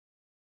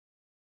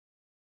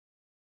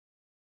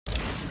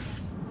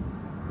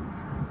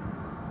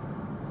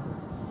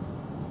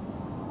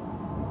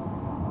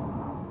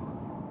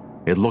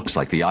 It looks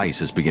like the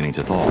ice is beginning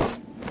to thaw.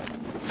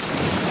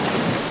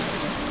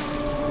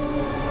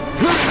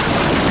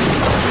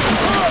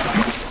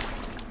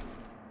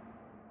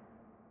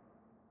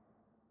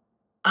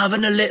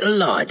 Having a little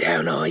lie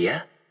down, are you?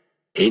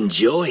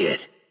 Enjoy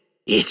it.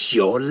 It's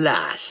your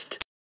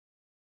last.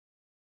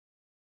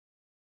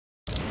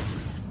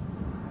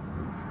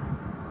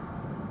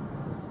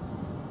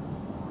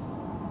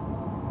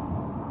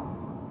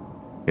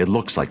 It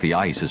looks like the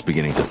ice is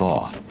beginning to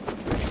thaw.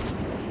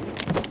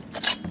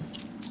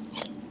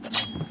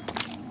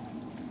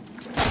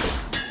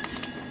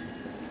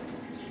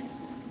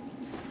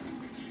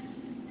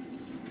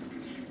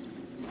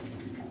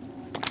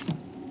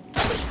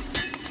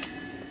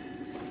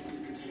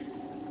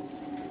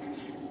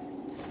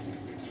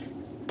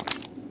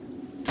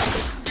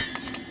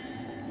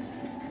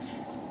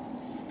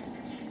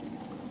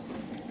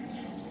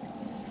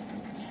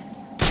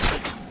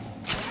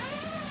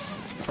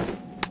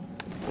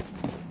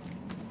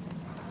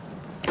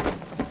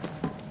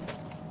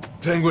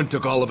 Penguin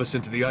took all of us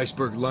into the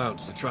Iceberg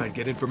Lounge to try and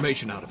get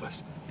information out of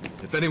us.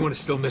 If anyone is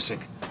still missing,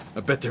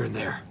 I bet they're in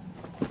there.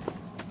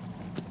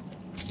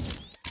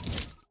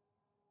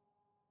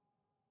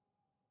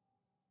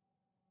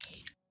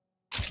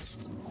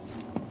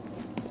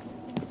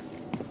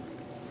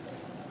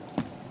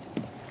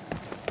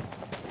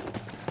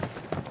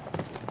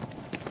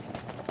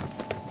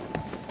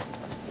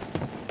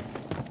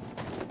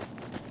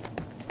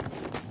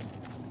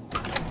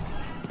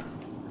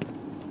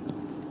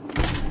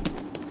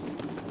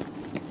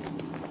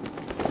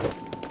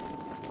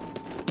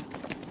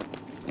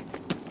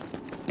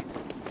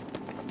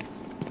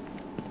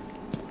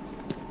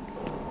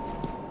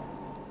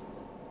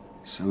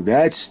 So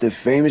that's the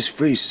famous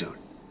freeze suit.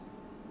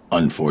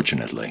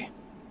 Unfortunately.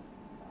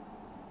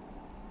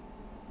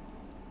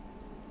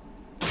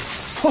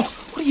 Oh,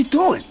 what are you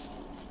doing?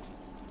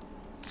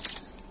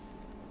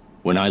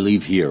 When I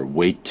leave here,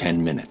 wait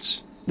 10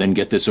 minutes. Then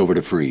get this over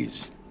to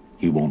Freeze.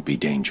 He won't be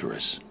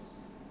dangerous.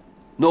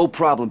 No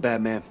problem,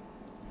 Batman.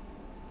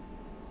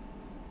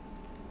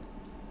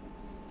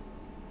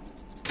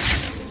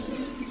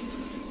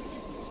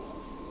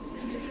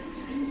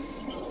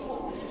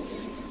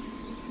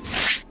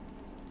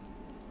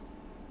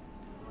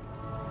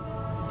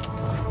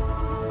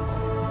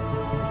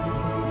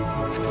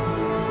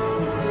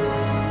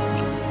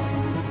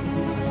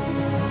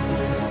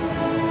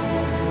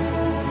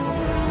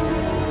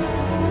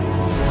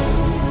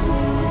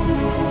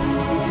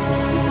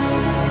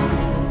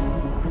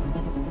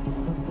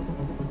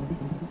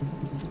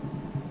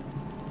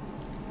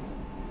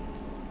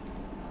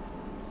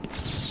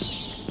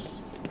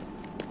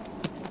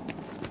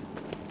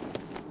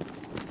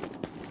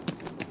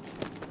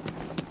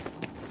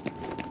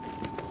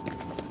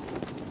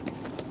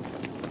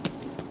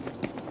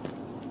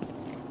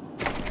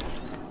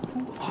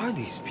 Who are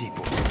these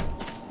people?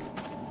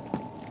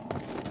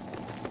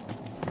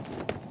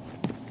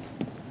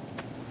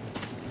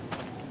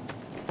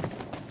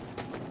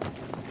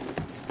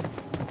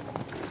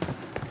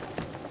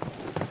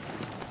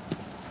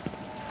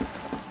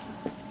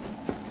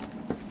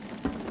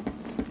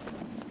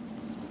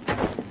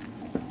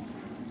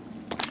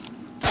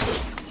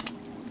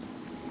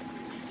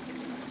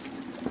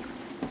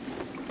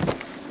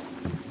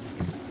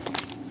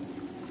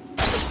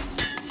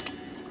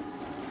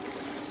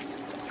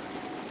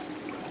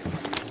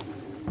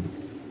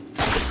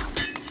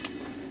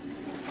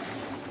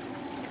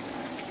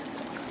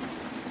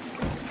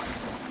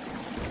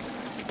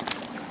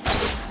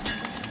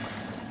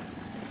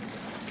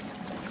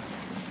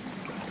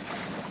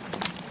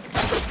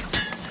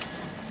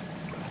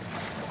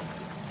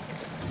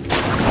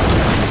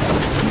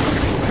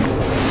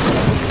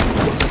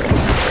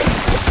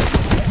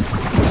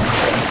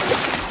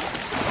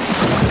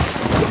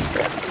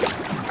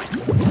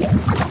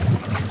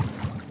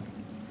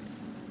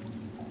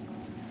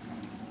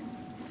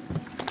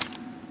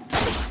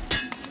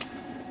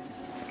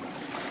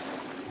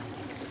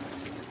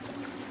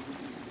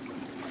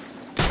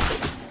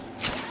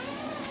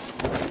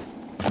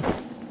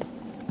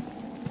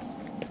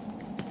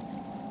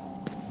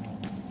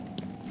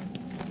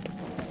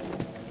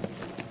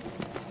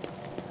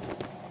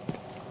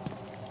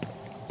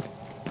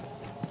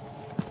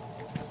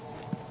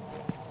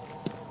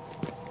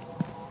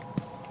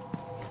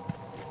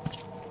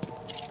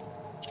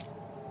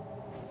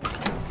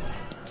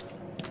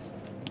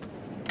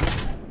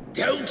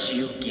 Don't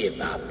you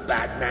give up,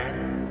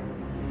 Batman.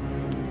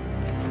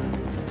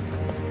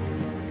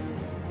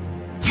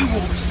 You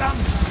want some?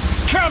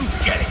 Come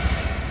get it!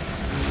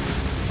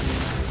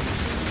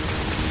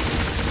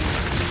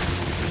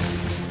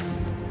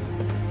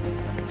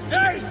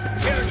 Stay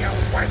still, you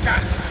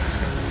wanker!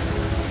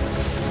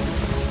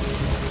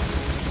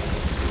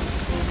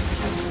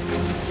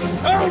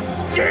 Hold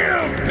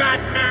still,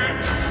 Batman!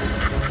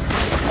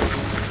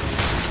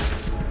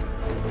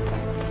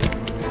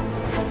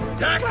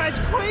 That guy's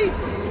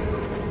crazy!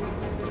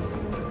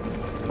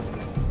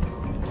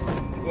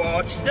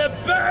 Watch the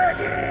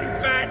birdie,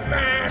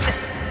 Batman!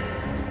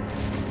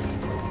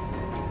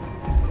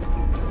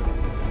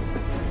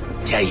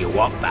 Tell you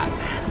what,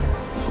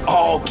 Batman.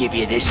 I'll give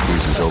you this.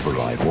 Freeze's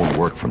override won't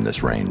work from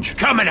this range.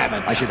 Come and have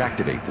it. I should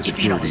activate the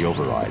security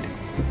override.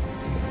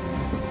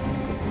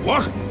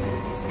 What?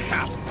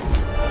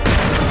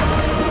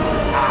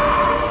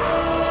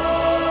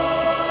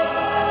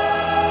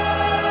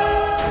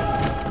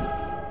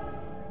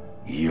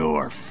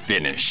 You're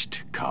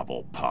finished,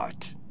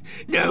 Cobblepot.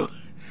 No,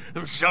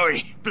 I'm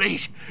sorry.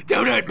 Please,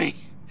 don't hurt me.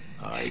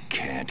 I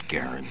can't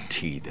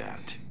guarantee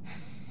that.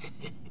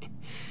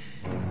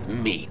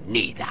 Me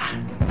neither.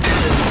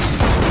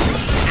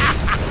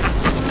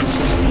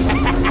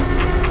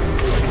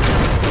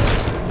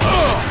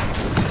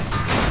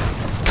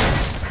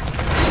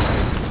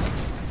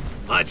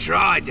 I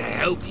tried to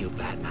help you,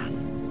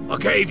 Batman. I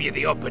gave you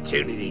the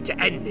opportunity to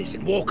end this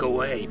and walk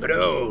away, but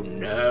oh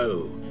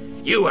no.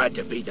 You had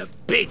to be the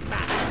big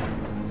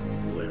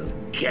man. Well,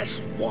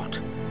 guess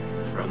what?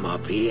 From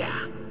up here,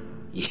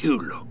 you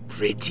look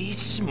pretty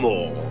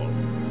small.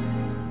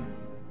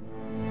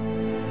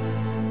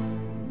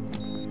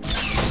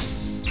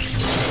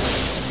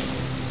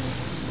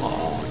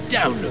 Oh,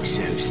 don't look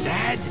so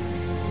sad.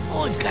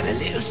 I've got a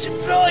little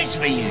surprise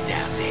for you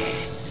down there.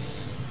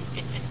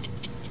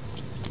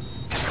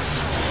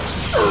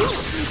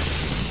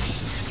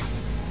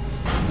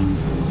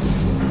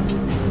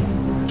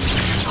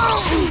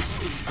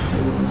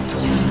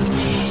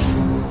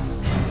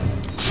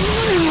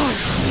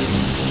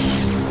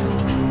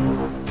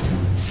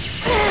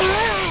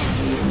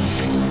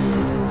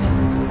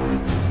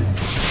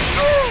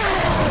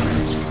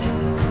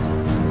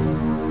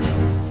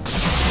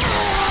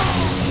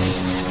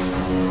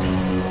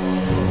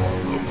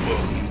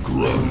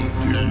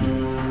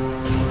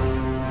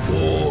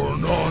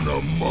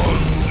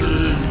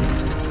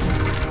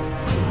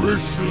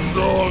 Christened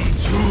on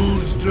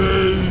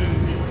Tuesday,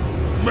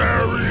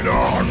 married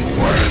on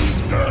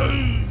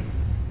Wednesday.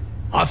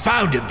 I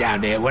found him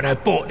down there when I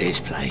bought this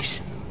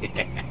place.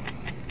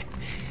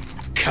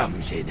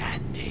 Comes in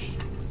handy.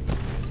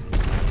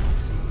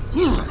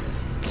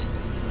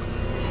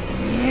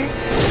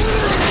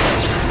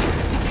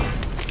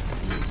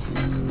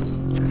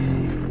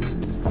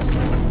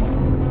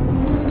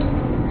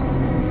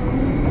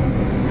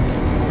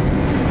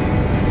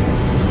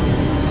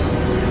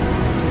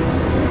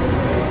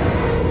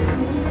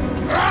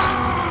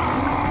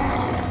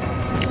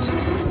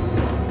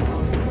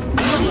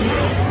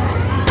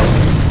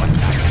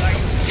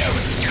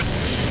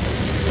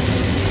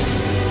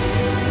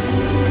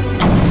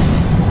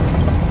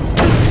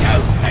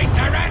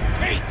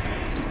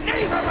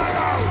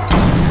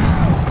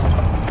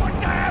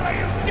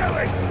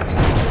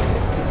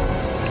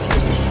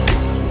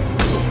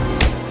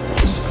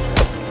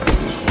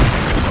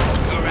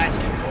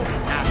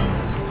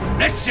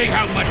 Let's see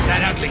how much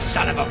that ugly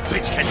son of a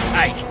bitch can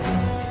take.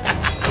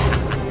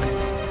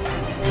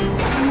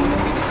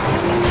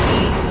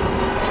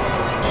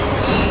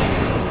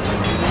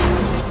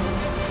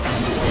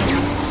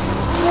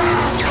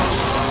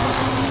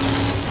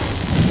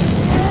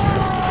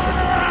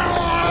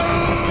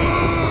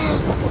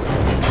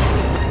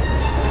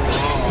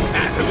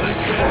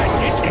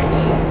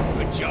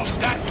 Good job,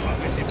 that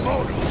one is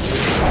immortal.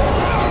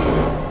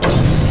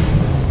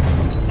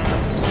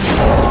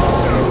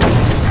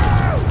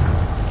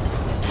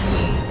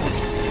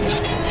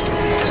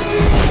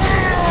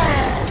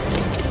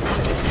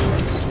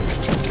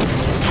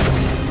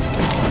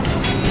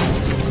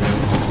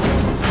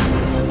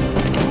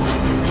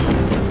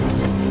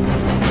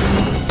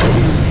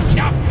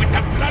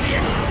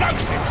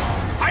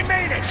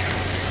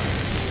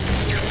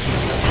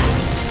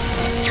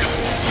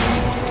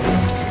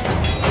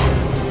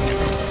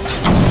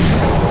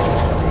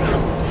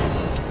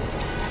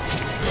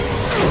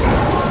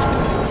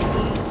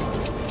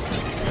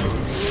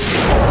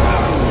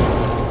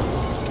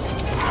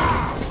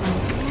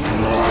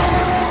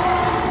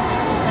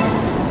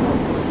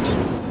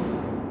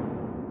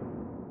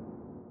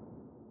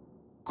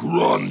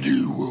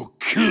 Grundy will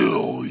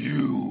kill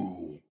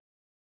you.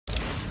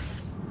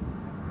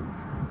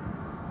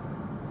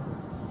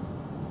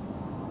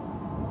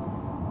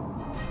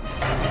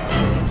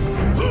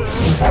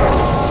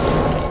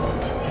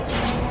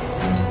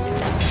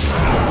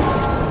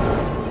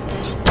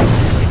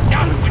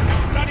 Enough with the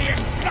bloody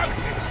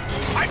explosives!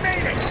 I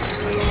made it!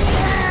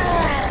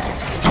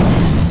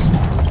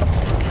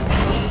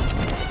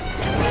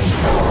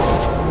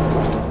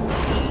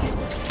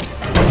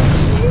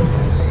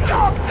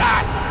 Stop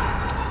that!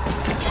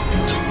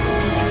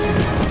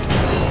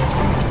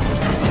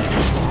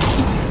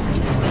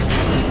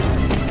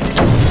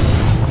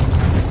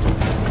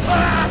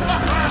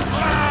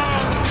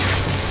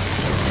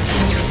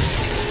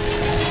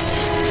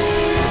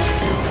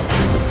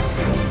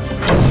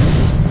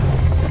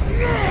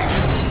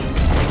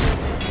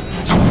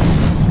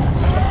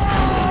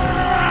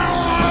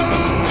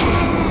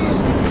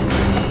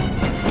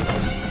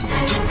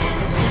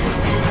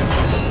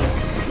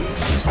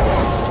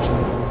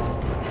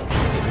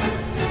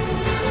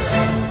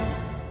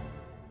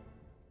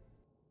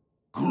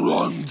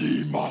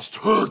 Grundy must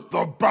hurt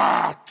the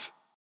bat!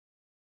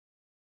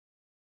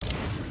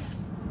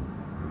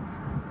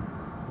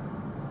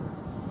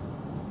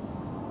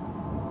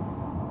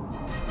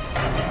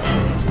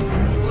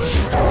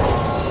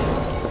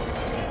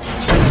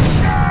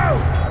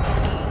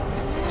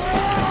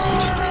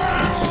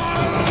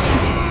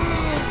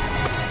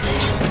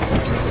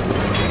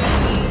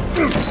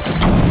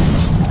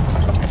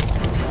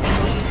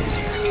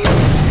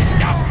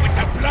 Enough with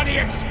the bloody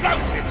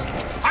explosives!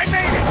 I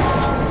made it!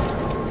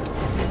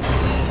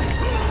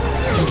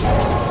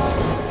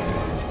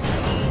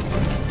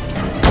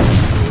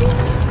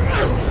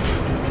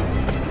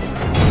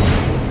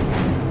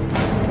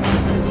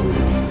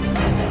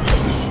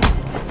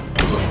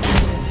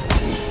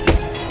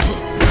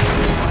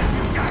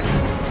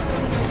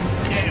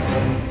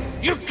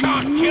 You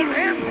can't kill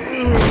him!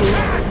 You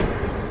can't!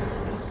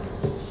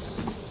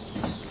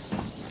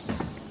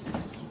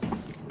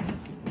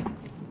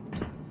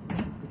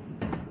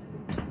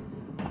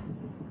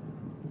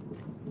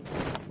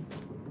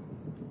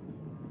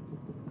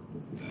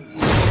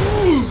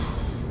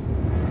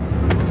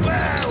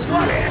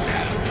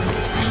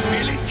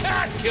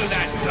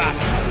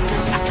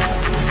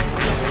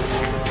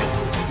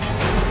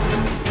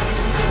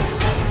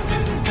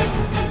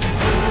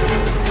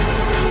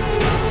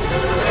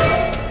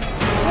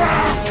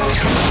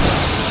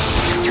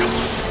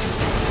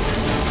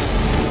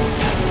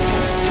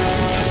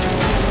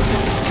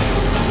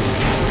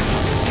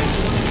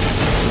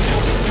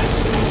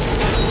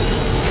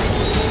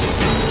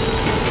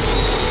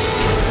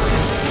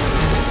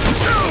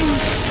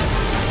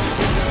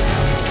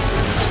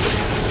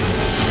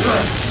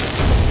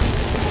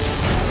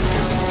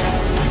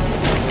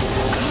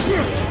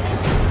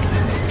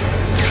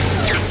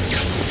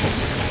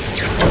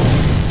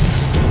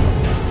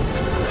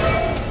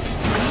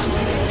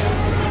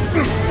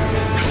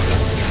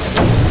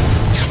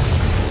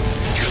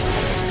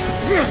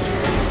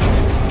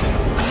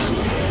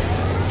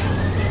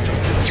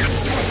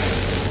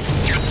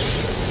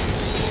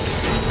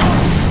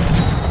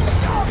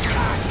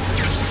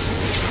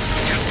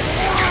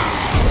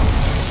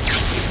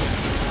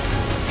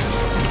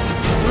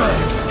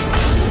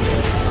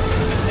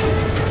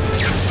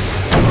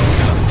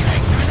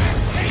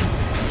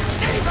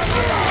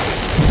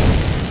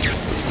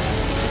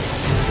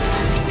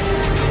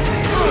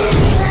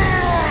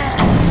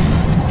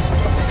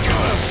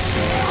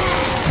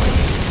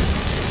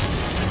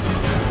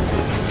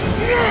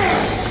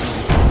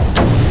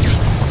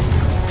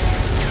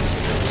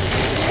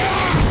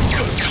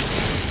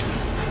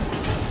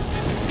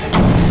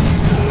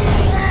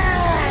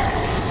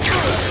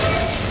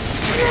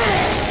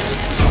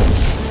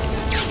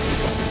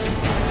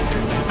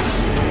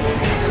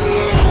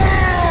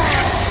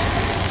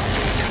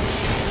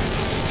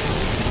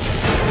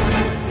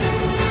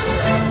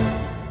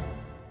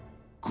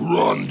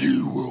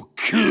 city will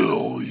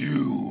kill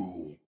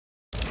you.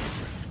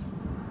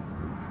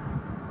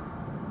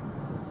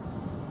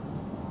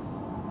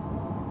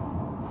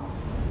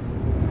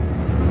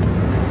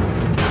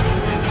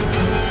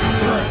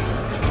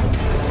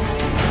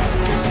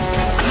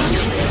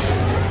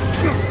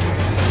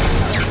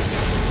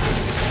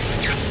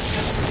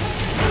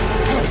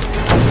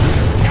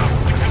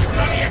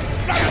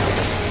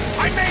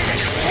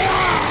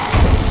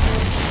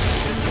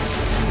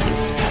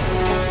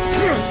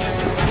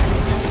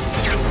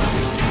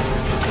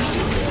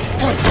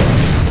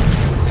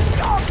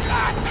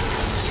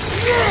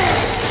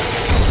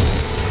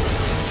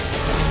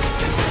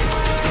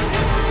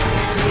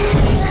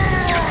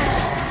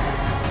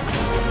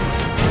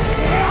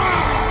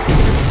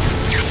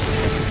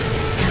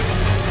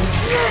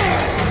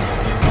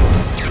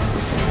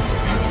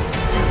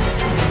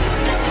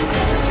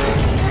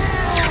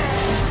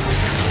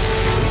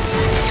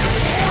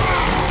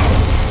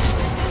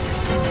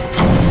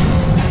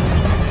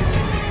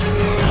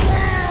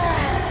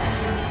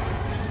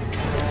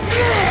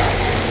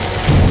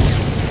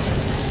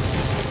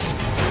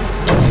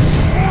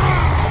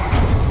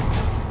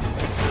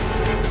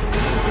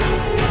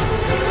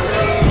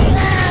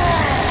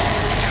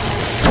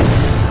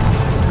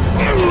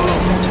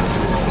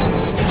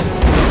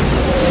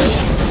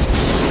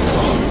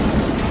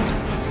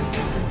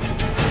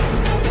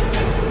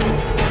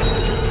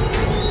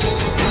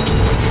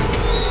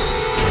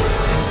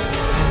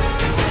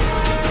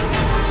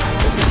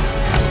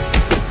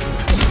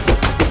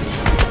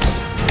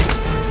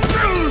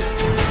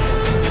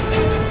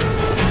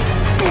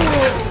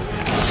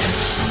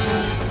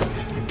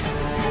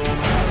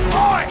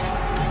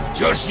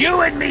 Just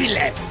you and me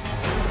left.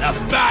 The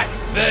bat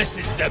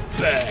versus the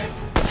bird.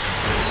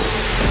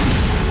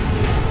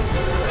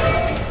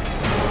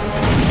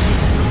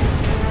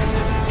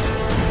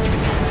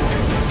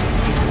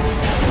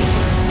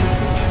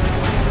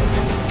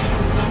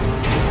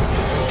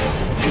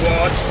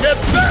 What's the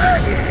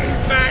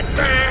burden,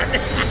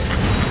 Batman?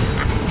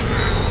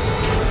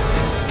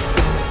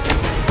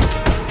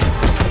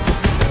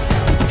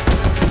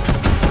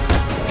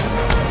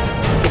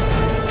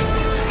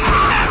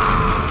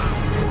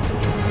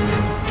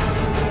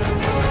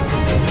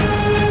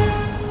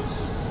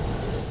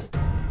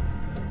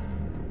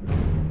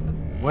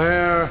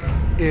 Where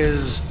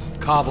is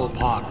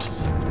Cobblepot?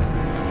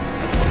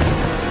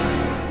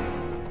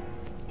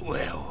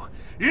 Well,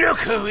 look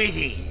who it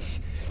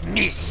is.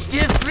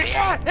 Mr.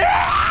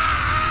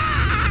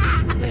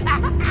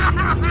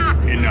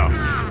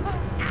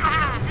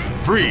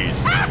 Enough.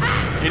 Freeze.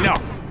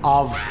 Enough.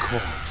 Of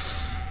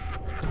course.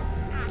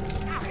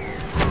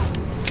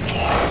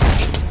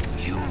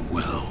 You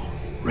will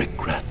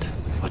regret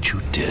what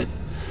you did,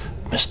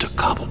 Mr.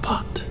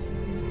 Cobblepot.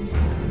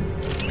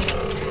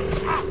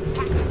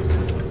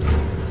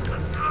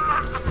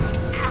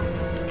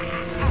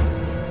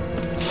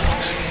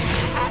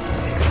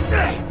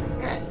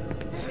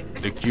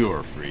 The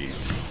cure,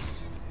 Freeze.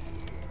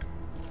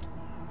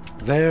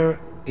 There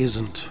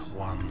isn't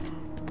one.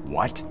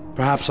 What?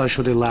 Perhaps I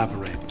should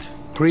elaborate.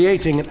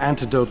 Creating an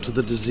antidote to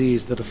the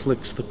disease that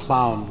afflicts the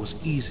clown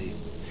was easy.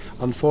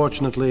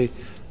 Unfortunately,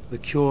 the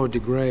cure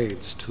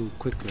degrades too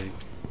quickly.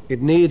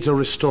 It needs a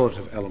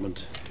restorative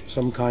element,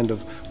 some kind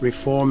of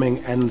reforming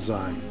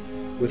enzyme.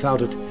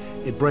 Without it,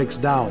 it breaks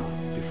down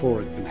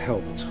before it can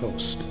help its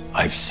host.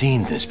 I've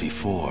seen this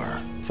before.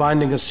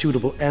 Finding a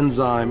suitable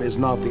enzyme is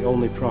not the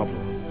only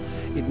problem.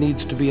 It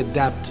needs to be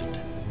adapted,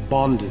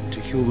 bonded to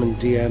human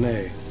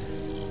DNA.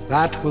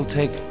 That will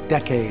take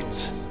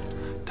decades.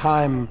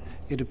 Time,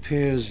 it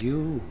appears,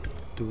 you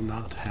do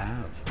not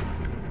have.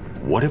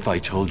 What if I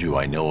told you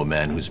I know a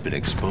man who's been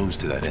exposed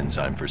to that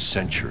enzyme for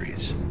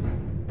centuries?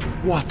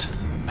 What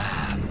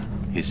man?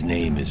 His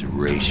name is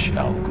Ra's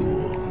al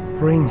Ghul.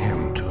 Bring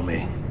him to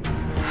me.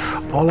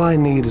 All I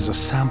need is a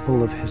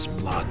sample of his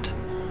blood.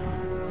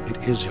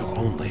 It is your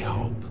only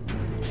hope.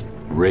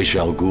 Ra's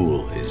al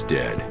Ghul is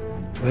dead.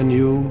 Then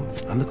you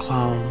and the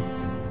clown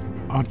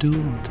are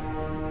doomed.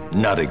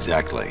 Not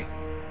exactly.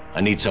 I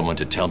need someone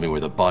to tell me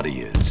where the body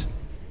is.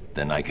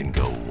 Then I can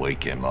go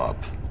wake him up.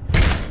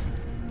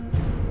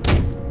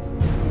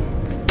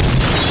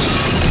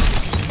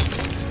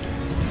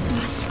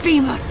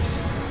 Blasphemer!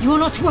 You're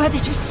not worthy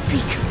to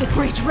speak of the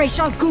great Ra's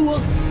al Ghul!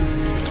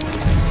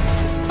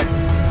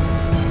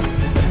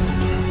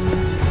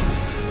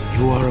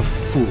 You are a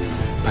fool,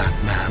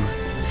 Batman.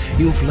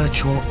 You've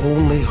let your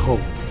only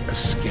hope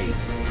escape.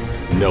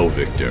 No,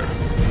 Victor.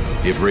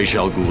 If Ra's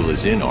al Ghul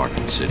is in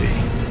Arkham City,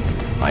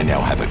 I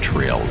now have a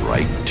trail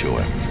right to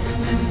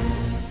him.